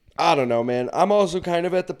 So... I don't know, man. I'm also kind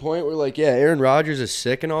of at the point where, like, yeah, Aaron Rodgers is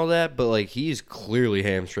sick and all that, but, like, he's clearly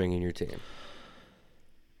hamstringing your team.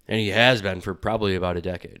 And he has been for probably about a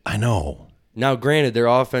decade. I know. Now, granted, their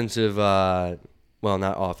offensive, well,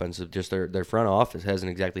 not offensive, just their front office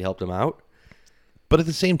hasn't exactly helped them out. But at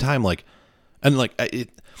the same time, like, and, like,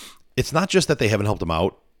 it's not just that they haven't helped them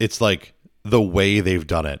out. It's, like, the way they've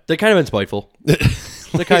done it. They've kind of been spiteful.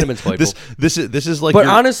 They're kind of been spiteful. This is like. But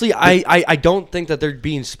honestly, I don't think that they're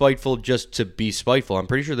being spiteful just to be spiteful. I'm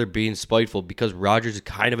pretty sure they're being spiteful because Rodgers is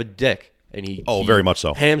kind of a dick, and he very much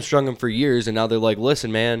so hamstrung him for years, and now they're like,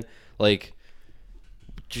 listen, man, like,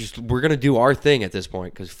 just we're gonna do our thing at this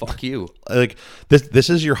point because fuck you. Like this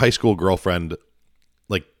is your high school girlfriend,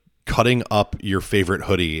 like cutting up your favorite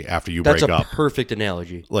hoodie after you break up. That's a perfect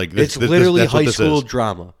analogy. Like it's literally high school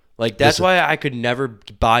drama. Like, that's why I could never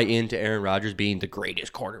buy into Aaron Rodgers being the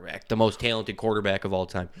greatest quarterback, the most talented quarterback of all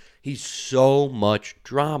time. He's so much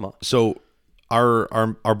drama. So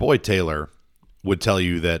our boy Taylor would tell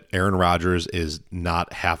you that Aaron Rodgers is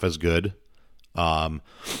not half as good.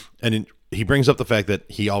 He brings up the fact that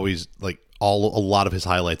he always, like, a lot of his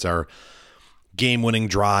highlights are game-winning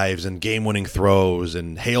drives and game-winning throws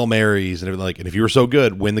and Hail Marys and everything. Like, and if you were so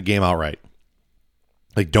good, win the game outright.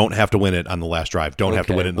 Like, don't have to win it on the last drive. Don't have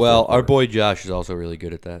to win it in the fourth quarter. Our boy Josh is also really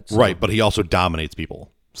good at that. So. Right, but he also dominates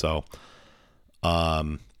people. So,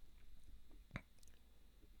 but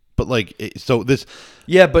like, so this...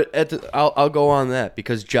 Yeah, but I'll go on that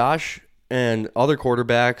because Josh and other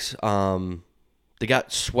quarterbacks, they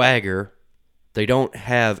got swagger. They don't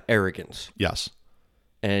have arrogance. Yes.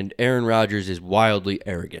 And Aaron Rodgers is wildly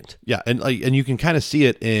arrogant. Yeah, and you can kind of see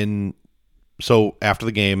it in... So, after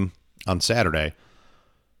the game on Saturday...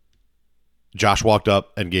 Josh walked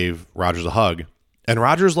up and gave Rodgers a hug, and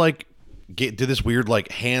Rodgers like did this weird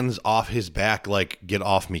like hands off his back, like get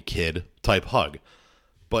off me, kid type hug.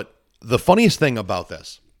 But the funniest thing about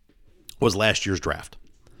this was last year's draft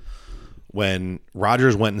when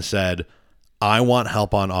Rodgers went and said, "I want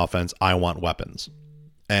help on offense. I want weapons."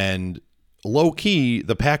 And low key,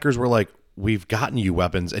 the Packers were like, "We've gotten you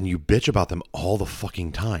weapons, and you bitch about them all the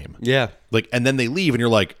fucking time." Yeah. Like, and then they leave, and you're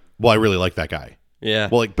like, "Well, I really like that guy." Yeah.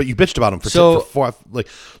 Well, like, but you bitched about him for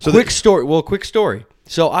quick story.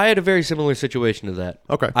 So I had a very similar situation to that.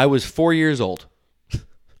 Okay. I was 4 years old.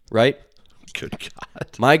 Right? Good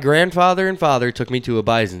God. My grandfather and father took me to a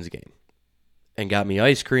Bison's game and got me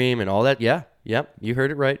ice cream and all that. Yeah. Yep. You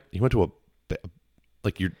heard it right. You went to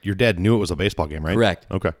your dad knew it was a baseball game, right? Correct.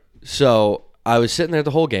 Okay. So I was sitting there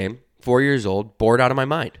the whole game, 4 years old, bored out of my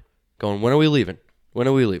mind, going, when are we leaving? When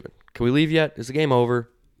are we leaving? Can we leave yet? Is the game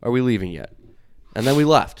over? Are we leaving yet? And then we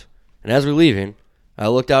left. And as we're leaving, I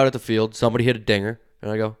looked out at the field. Somebody hit a dinger.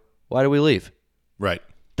 And I go, why do we leave? Right.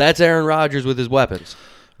 That's Aaron Rodgers with his weapons.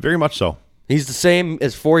 Very much so. He's the same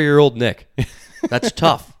as 4-year-old Nick. That's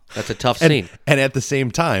tough. That's a tough scene. And at the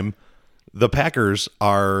same time, the Packers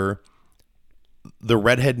are the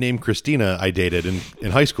redhead named Christina I dated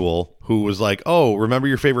in high school who was like, oh, remember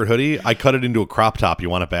your favorite hoodie? I cut it into a crop top. You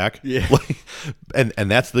want it back? Yeah. and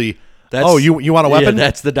that's you want a weapon? Yeah,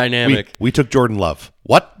 that's the dynamic. We took Jordan Love.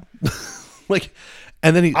 What? Like,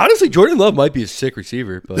 and then honestly, Jordan Love might be a sick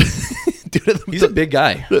receiver, but dude, he's a big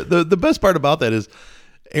guy. The best part about that is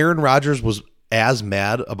Aaron Rodgers was as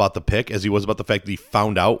mad about the pick as he was about the fact that he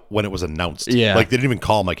found out when it was announced. Yeah. Like, they didn't even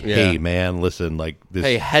call him like, hey, man, listen, like this.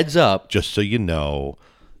 Hey, heads up. Just so you know.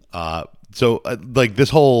 Like, this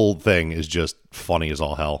whole thing is just funny as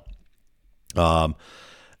all hell. And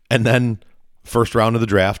then first round of the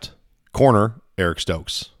draft, corner, Eric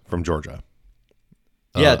Stokes from Georgia.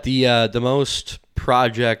 Yeah, the most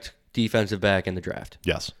project defensive back in the draft.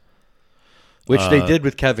 Yes. Which they did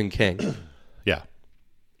with Kevin King. Yeah.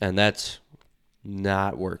 And that's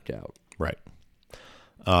not worked out. Right.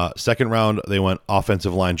 Second round, they went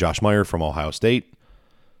offensive line Josh Meyer from Ohio State.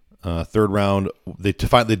 Third round, they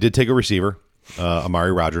did take a receiver,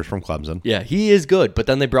 Amari Rodgers from Clemson. Yeah, he is good, but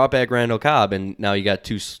then they brought back Randall Cobb, and now you got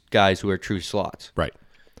two guys who are true slots. Right.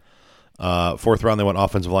 Fourth round, they went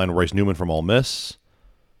offensive line Royce Newman from Ole Miss.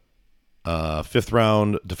 Fifth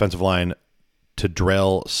round, defensive line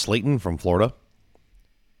Tedrell Slayton from Florida.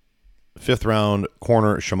 Fifth round,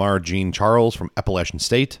 corner Shamar Jean Charles from Appalachian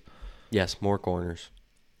State. Yes, more corners.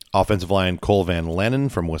 Offensive line Cole Van Lennon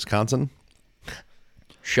from Wisconsin.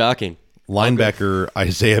 Shocking. Linebacker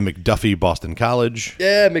Isaiah McDuffie, Boston College.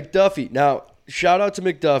 Yeah, McDuffie. Now, shout out to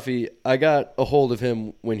McDuffie. I got a hold of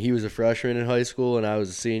him when he was a freshman in high school and I was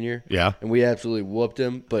a senior. Yeah. And we absolutely whooped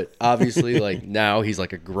him. But obviously, like, now he's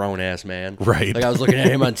like a grown-ass man. Right. Like, I was looking at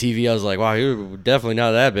him on TV. I was like, wow, he was definitely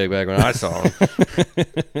not that big back when I saw him.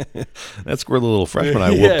 That's where the little freshman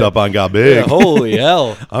I whooped up on got big. Yeah, holy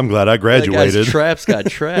hell. I'm glad I graduated. That guy's traps got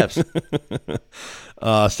traps.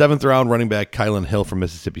 Seventh round, running back Kylan Hill from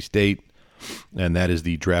Mississippi State. And that is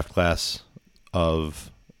the draft class of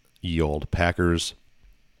ye old Packers.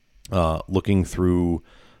 Looking through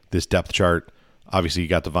this depth chart, obviously you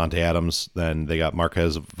got Devontae Adams, then they got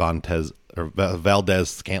Valdez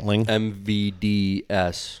Scantling.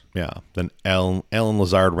 MVDS. Yeah. Then Allen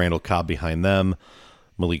Lazard, Randall Cobb behind them,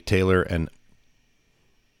 Malik Taylor, and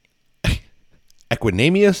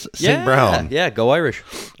Equinemius St. Brown. Yeah, go Irish.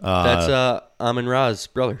 That's Amon-Ra's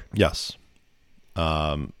brother. Yes.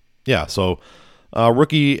 Yeah, so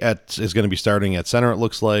rookie is going to be starting at center, it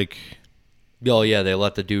looks like. Oh, yeah, they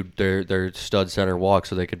let the dude, their stud center walk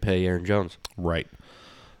so they could pay Aaron Jones. Right.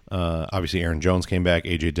 Obviously, Aaron Jones came back,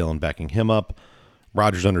 A.J. Dillon backing him up.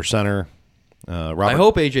 Rodgers under center. I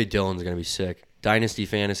hope A.J. Dillon's going to be sick. Dynasty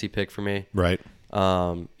fantasy pick for me. Right.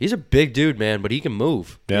 He's a big dude, man, but he can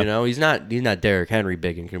move. Yeah. You know, he's not Derrick Henry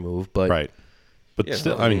big and can move, but right. But yeah,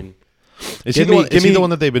 still, I mean, is he the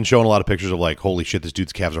one that they've been showing a lot of pictures of, like, holy shit, this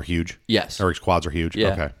dude's calves are huge? Yes. Or his quads are huge? Yeah.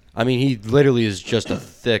 Okay. I mean, he literally is just a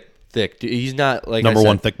thick dude. He's not like number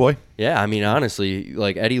one thick boy? Yeah, I mean, honestly,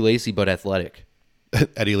 like Eddie Lacy, but athletic.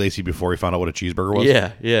 Eddie Lacy before he found out what a cheeseburger was?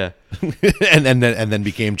 Yeah. and then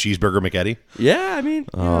became Cheeseburger McEddie? Yeah, I mean.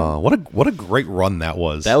 Oh, what a great run that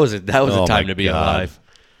was. That was a time to be alive.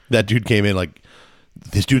 That dude came in like,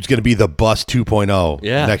 this dude's going to be the bus 2.0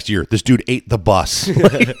 next year. This dude ate the bus.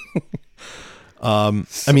 I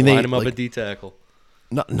mean, they line him up at D tackle.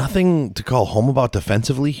 Nothing to call home about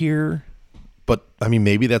defensively here, but I mean,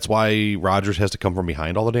 maybe that's why Rodgers has to come from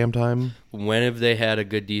behind all the damn time. When have they had a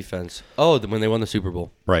good defense? Oh, when they won the Super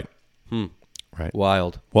Bowl. Right. Right.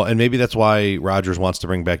 Wild. Well, and maybe that's why Rodgers wants to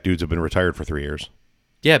bring back dudes who've been retired for 3 years.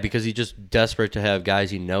 Yeah, because he's just desperate to have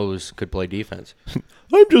guys he knows could play defense.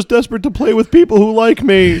 I'm just desperate to play with people who like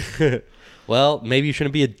me. Well, maybe you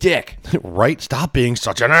shouldn't be a dick. Right? Stop being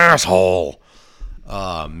such an asshole.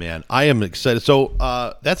 Oh, man. I am excited. So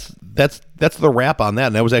that's the wrap on that.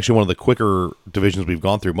 And that was actually one of the quicker divisions we've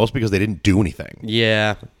gone through, mostly because they didn't do anything.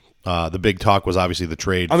 Yeah. The big talk was obviously the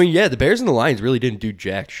trade. I mean, yeah, the Bears and the Lions really didn't do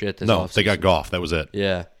jack shit this offseason. They got Goff. That was it.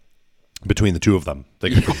 Yeah. Between the two of them.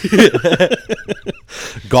 They got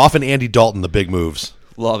Goff and Andy Dalton, the big moves.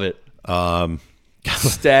 Love it.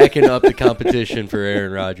 Stacking up the competition for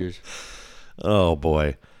Aaron Rodgers. Oh,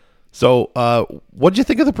 boy. So what did you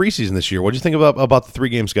think of the preseason this year? What did you think about the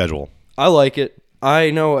 3-game schedule? I like it.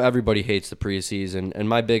 I know everybody hates the preseason, and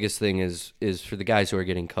my biggest thing is for the guys who are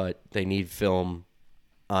getting cut, they need film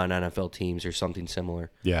on NFL teams or something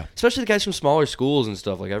similar. Yeah. Especially the guys from smaller schools and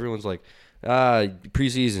stuff. Like, everyone's like,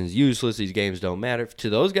 preseason is useless. These games don't matter. To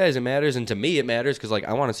those guys, it matters, and to me, it matters because, like,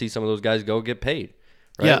 I want to see some of those guys go get paid.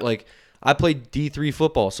 Right? Yeah. Like, I played D3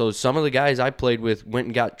 football, so some of the guys I played with went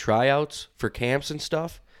and got tryouts for camps and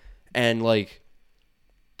stuff, and, like,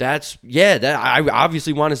 I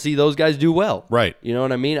obviously want to see those guys do well. Right. You know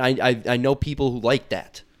what I mean? I know people who like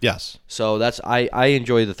that. Yes. So I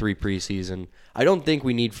enjoy the 3 preseason. I don't think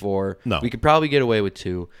we need 4. No. We could probably get away with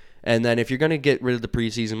 2. And then if you're going to get rid of the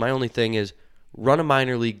preseason, my only thing is run a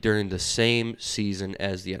minor league during the same season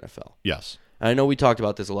as the NFL. Yes. I know we talked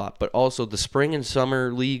about this a lot, but also the spring and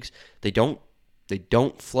summer leagues, they don't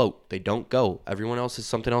float. They don't go. Everyone else has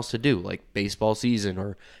something else to do, like baseball season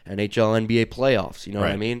or NHL, NBA playoffs. You know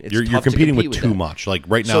what I mean? It's you're competing with too much. Like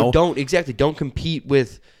right now. So don't compete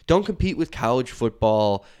with college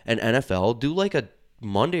football and NFL. Do like a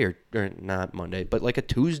Monday or not Monday, but like a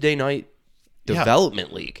Tuesday night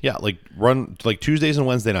development league. Yeah, like run like Tuesdays and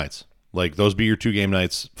Wednesday nights. Like those be your 2 game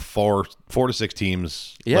nights, 4 to 6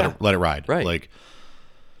 teams. Yeah. Let it ride. Right. Like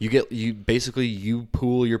you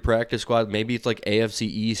pool your practice squad. Maybe it's like AFC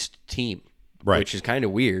East team, right? Which is kind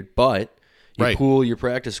of weird, but you right. pool your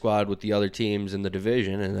practice squad with the other teams in the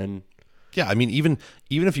division, and then yeah, I mean even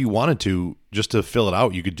if you wanted to just to fill it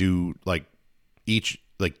out, you could do like each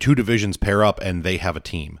 2 divisions pair up and they have a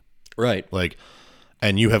team, right? Like,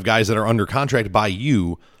 and you have guys that are under contract by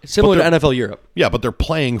you, similar to NFL Europe. Yeah, but they're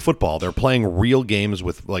playing football. They're playing real games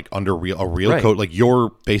with like under a real right. coach. Like you're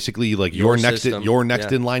basically like your next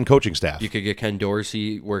in line coaching staff. You could get Ken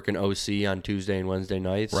Dorsey working OC on Tuesday and Wednesday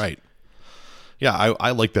nights. Right. Yeah, I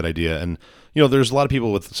like that idea, and there's a lot of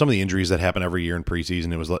people with some of the injuries that happen every year in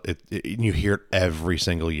preseason. It was you hear it every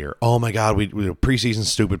single year. Oh my God, we preseason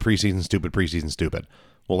stupid, preseason stupid, preseason stupid.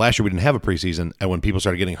 Well, last year we didn't have a preseason, and when people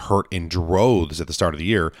started getting hurt in droves at the start of the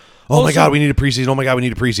year, my God, we need a preseason. Oh my God, we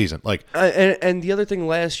need a preseason. Like, and the other thing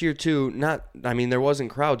last year too, there wasn't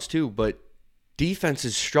crowds too, but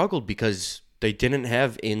defenses struggled because they didn't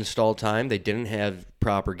have install time, they didn't have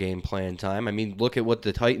proper game plan time. I mean, look at what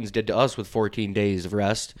the Titans did to us with 14 days of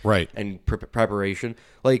rest, right, and preparation.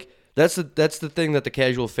 Like that's the thing that the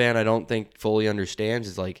casual fan I don't think fully understands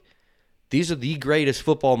is like. These are the greatest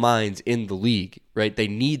football minds in the league, right? They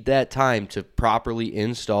need that time to properly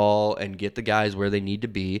install and get the guys where they need to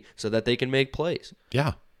be so that they can make plays.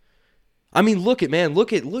 Yeah. I mean, look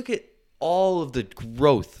at all of the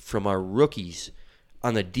growth from our rookies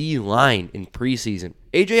on the D line in preseason.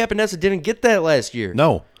 AJ Epinesa didn't get that last year.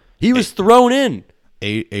 No. He was thrown in.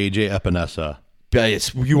 AJ Epinesa.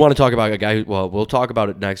 You want to talk about a guy we'll talk about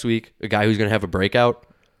it next week, a guy who's going to have a breakout.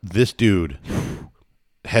 This dude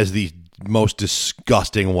has the most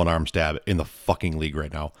disgusting one-arm stab in the fucking league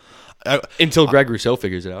right now. Until Greg Rousseau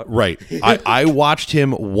figures it out. Right. I watched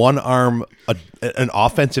him one-arm an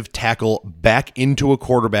offensive tackle back into a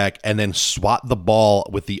quarterback and then swat the ball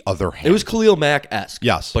with the other hand. It was Khalil Mack-esque.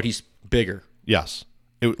 Yes. But he's bigger. Yes.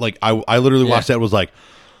 I literally watched that and was like,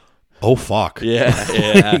 oh, fuck.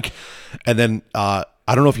 Yeah. And then I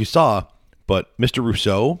don't know if you saw, but Mr.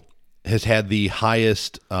 Rousseau has had the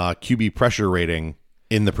highest QB pressure rating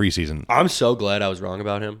in the preseason. I'm so glad I was wrong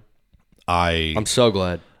about him. I'm so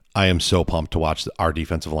glad. I am so pumped to watch our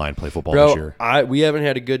defensive line play football this year. We haven't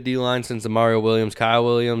had a good D-line since the Mario Williams, Kyle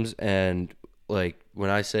Williams, and like when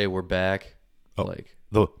I say we're back,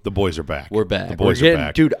 the boys are back. We're back. The boys are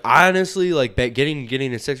back. Dude, honestly, like getting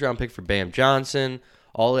a 6th-round pick for Bam Johnson,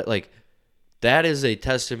 all that, like that is a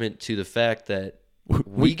testament to the fact that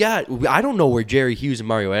I don't know where Jerry Hughes and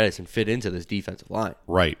Mario Addison fit into this defensive line.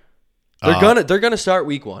 Right. They're gonna start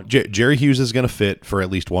week 1. Jerry Hughes is gonna fit for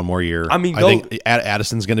at least one more year. I think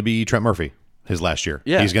Addison's gonna be Trent Murphy his last year.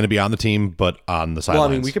 Yeah, he's gonna be on the team, but on the sidelines. Well,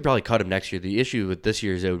 I mean, we could probably cut him next year. The issue with this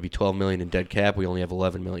year is it would be $12 million in dead cap. We only have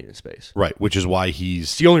 $11 million in space. Right, which is why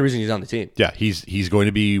it's the only reason he's on the team. Yeah, he's going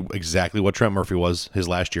to be exactly what Trent Murphy was his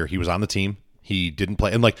last year. He was on the team. He didn't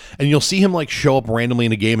play, and you'll see him show up randomly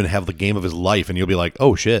in a game and have the game of his life, and you'll be like,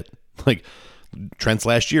 oh shit, Trent's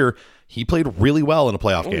last year. He played really well in a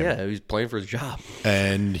playoff game. Yeah, he was playing for his job.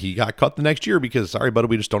 And he got cut the next year because, sorry, buddy,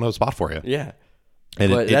 we just don't have a spot for you. Yeah.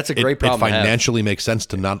 And that's a great problem to have. It financially makes sense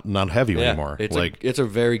to not have you anymore. It's a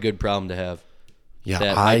very good problem to have.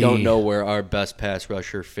 Yeah, I don't know where our best pass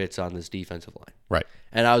rusher fits on this defensive line. Right.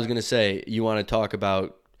 And I was going to say, you want to talk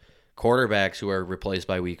about quarterbacks who are replaced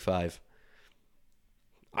by week 5.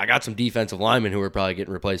 I got some defensive linemen who are probably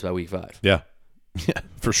getting replaced by week 5. Yeah. Yeah,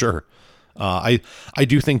 for sure. I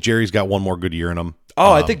do think Jerry's got one more good year in him.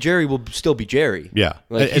 I think Jerry will still be Jerry. Yeah,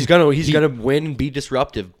 he's gonna win and be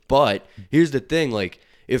disruptive. But here's the thing: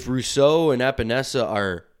 if Rousseau and Epinesa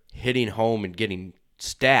are hitting home and getting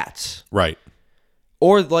stats, right?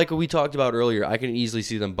 Or like we talked about earlier, I can easily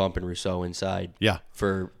see them bumping Rousseau inside. Yeah,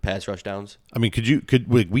 for pass rush downs. I mean, could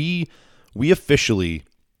we officially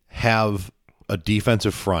have a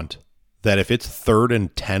defensive front that if it's 3rd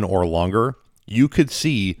and 10 or longer, you could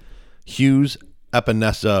see Hughes,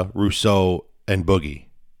 Epinesa, Rousseau, and Boogie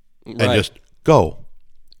and just go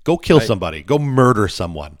kill somebody, go murder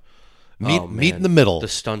someone. Meet in the middle. The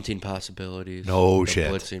stunting possibilities. No the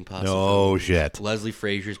shit. Blitzing possibilities. No shit. Leslie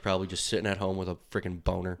Frazier's probably just sitting at home with a freaking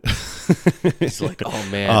boner. He's like, oh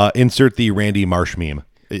man. Insert the Randy Marsh meme.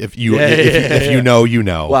 If you know, you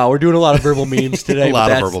know. Wow, we're doing a lot of verbal memes today. A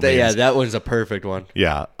lot of verbal memes. Yeah, that one's a perfect one.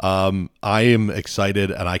 Yeah. I am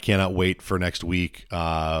excited, and I cannot wait for next week,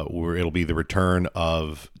 where it'll be the return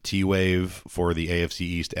of T-Wave for the AFC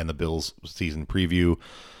East and the Bills season preview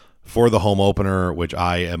for the home opener, which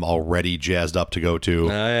I am already jazzed up to go to. Oh,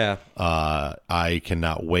 yeah. I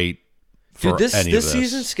cannot wait for Dude, any of this. This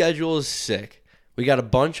season schedule is sick. We got a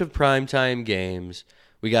bunch of primetime games.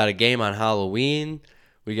 We got a game on Halloween.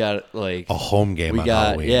 We got like a home game on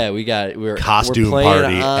Halloween. Yeah, we're costume we're playing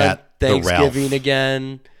party on at Thanksgiving the Ralph.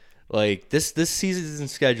 Again. Like this season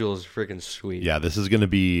schedule is freaking sweet. Yeah, this is going to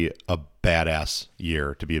be a badass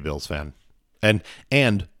year to be a Bills fan.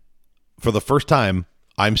 And for the first time,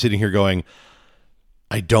 I'm sitting here going,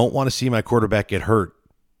 I don't want to see my quarterback get hurt,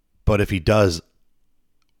 but if he does,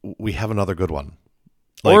 we have another good one.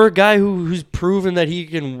 Or a guy who's proven that he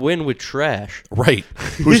can win with trash. Right.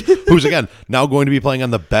 Who's again now going to be playing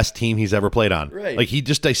on the best team he's ever played on. Right. Like he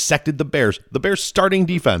just dissected the Bears starting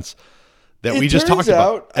defense that we just talked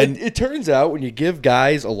about. And it turns out when you give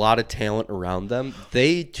guys a lot of talent around them,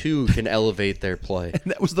 they too can elevate their play.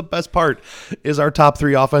 And that was the best part, is our top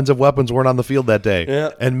 3 offensive weapons weren't on the field that day.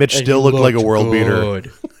 Yeah. And Mitch still looked like a world beater.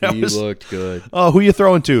 He looked good. Oh, who you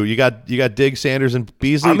throwing to? You got Diggs, Sanders, and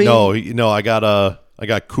Beasley? No, I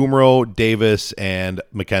got Kumro, Davis, and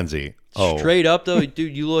McKenzie. Oh. Straight up, though,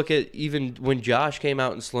 dude, you look at even when Josh came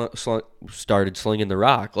out and started slinging the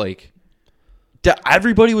rock, like,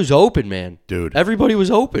 everybody was open, man. Dude. Everybody was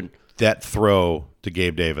open. That throw to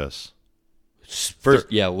Gabe Davis.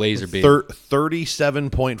 Laser beam.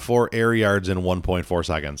 37.4 air yards in 1.4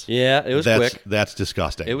 seconds. Yeah, it was quick. That's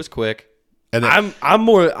disgusting. It was quick. And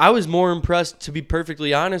I was more impressed, to be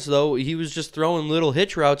perfectly honest, though. He was just throwing little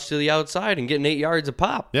hitch routes to the outside and getting 8 yards a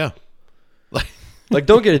pop. Yeah. Like,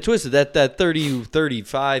 don't get it twisted. That 30,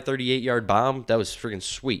 35, 38-yard bomb, that was freaking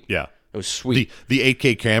sweet. Yeah. It was sweet. The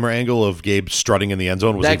 8K camera angle of Gabe strutting in the end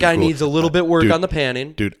zone was that guy cool. needs a little bit work on the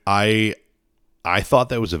panning. Dude, I thought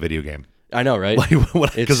that was a video game. I know, right?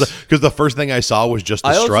 Because the first thing I saw was just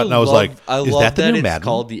the strut, and I was like, "Is that the new Madden?" It's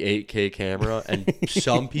called the 8K camera, and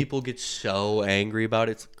some people get so angry about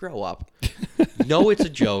it. It's like, grow up. No, it's a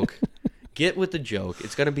joke. Get with the joke.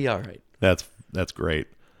 It's gonna be all right. That's great.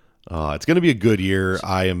 It's gonna be a good year.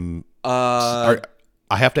 I am. I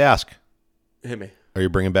have to ask. Hit me. Are you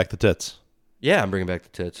bringing back the tits? Yeah, I'm bringing back the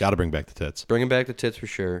tits. Got to bring back the tits. Bringing back the tits for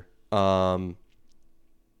sure.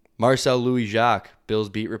 Marcel Louis-Jacques, Bills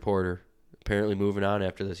beat reporter, apparently moving on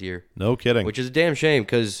after this year. No kidding. Which is a damn shame,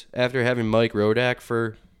 because after having Mike Rodak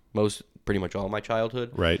for pretty much all my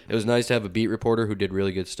childhood, right, it was nice to have a beat reporter who did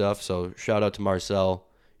really good stuff. So shout out to Marcel.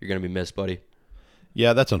 You're gonna be missed, buddy.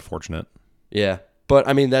 Yeah, that's unfortunate. Yeah, but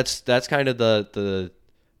I mean that's kind of the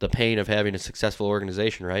pain of having a successful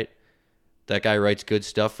organization, right? That guy writes good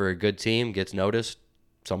stuff for a good team, gets noticed,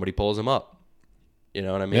 somebody pulls him up. You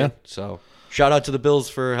know what I mean? Yeah. So shout out to the Bills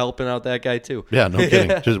for helping out that guy too. Yeah, no kidding.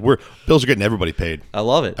 Bills are getting everybody paid. I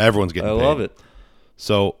love it. Everyone's getting paid. I love it.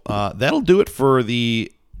 So that'll do it for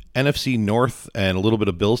the NFC North and a little bit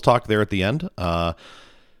of Bills talk there at the end. Have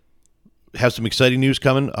some exciting news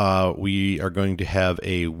coming. We are going to have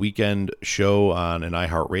a weekend show on an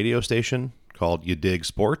iHeartRadio station called You Dig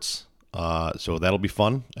Sports. So that'll be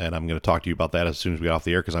fun, and I'm going to talk to you about that as soon as we get off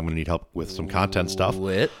the air, because I'm going to need help with some content stuff.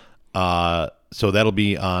 So that'll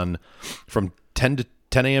be on from 10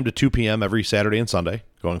 a.m. to 2 p.m. every Saturday and Sunday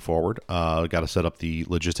going forward. Got to set up the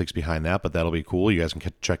logistics behind that, but that'll be cool. You guys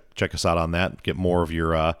can check us out on that. Get more of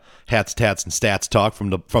your hats, tats, and stats talk from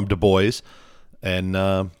Du Bois. And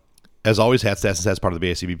as always, Hats, Stats, and Stats, part of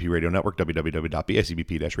the BICBP Radio Network,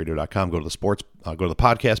 www.bicbp-radio.com. Go to the sports, go to the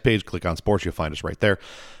podcast page, click on sports. You'll find us right there.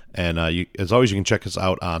 And as always, you can check us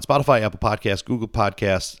out on Spotify, Apple Podcasts, Google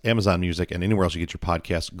Podcasts, Amazon Music, and anywhere else you get your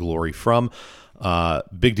podcast glory from.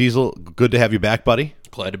 Big Diesel, good to have you back, buddy.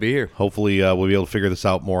 Glad to be here. Hopefully, we'll be able to figure this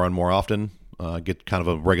out more and more often. Get kind of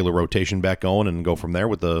a regular rotation back going and go from there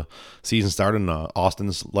with the season starting.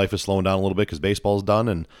 Austin's life is slowing down a little bit because baseball's done,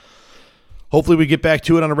 and hopefully we get back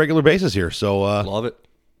to it on a regular basis here. So love it.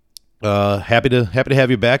 Happy to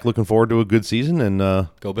have you back. Looking forward to a good season, and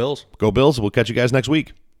go Bills. Go Bills. We'll catch you guys next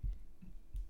week.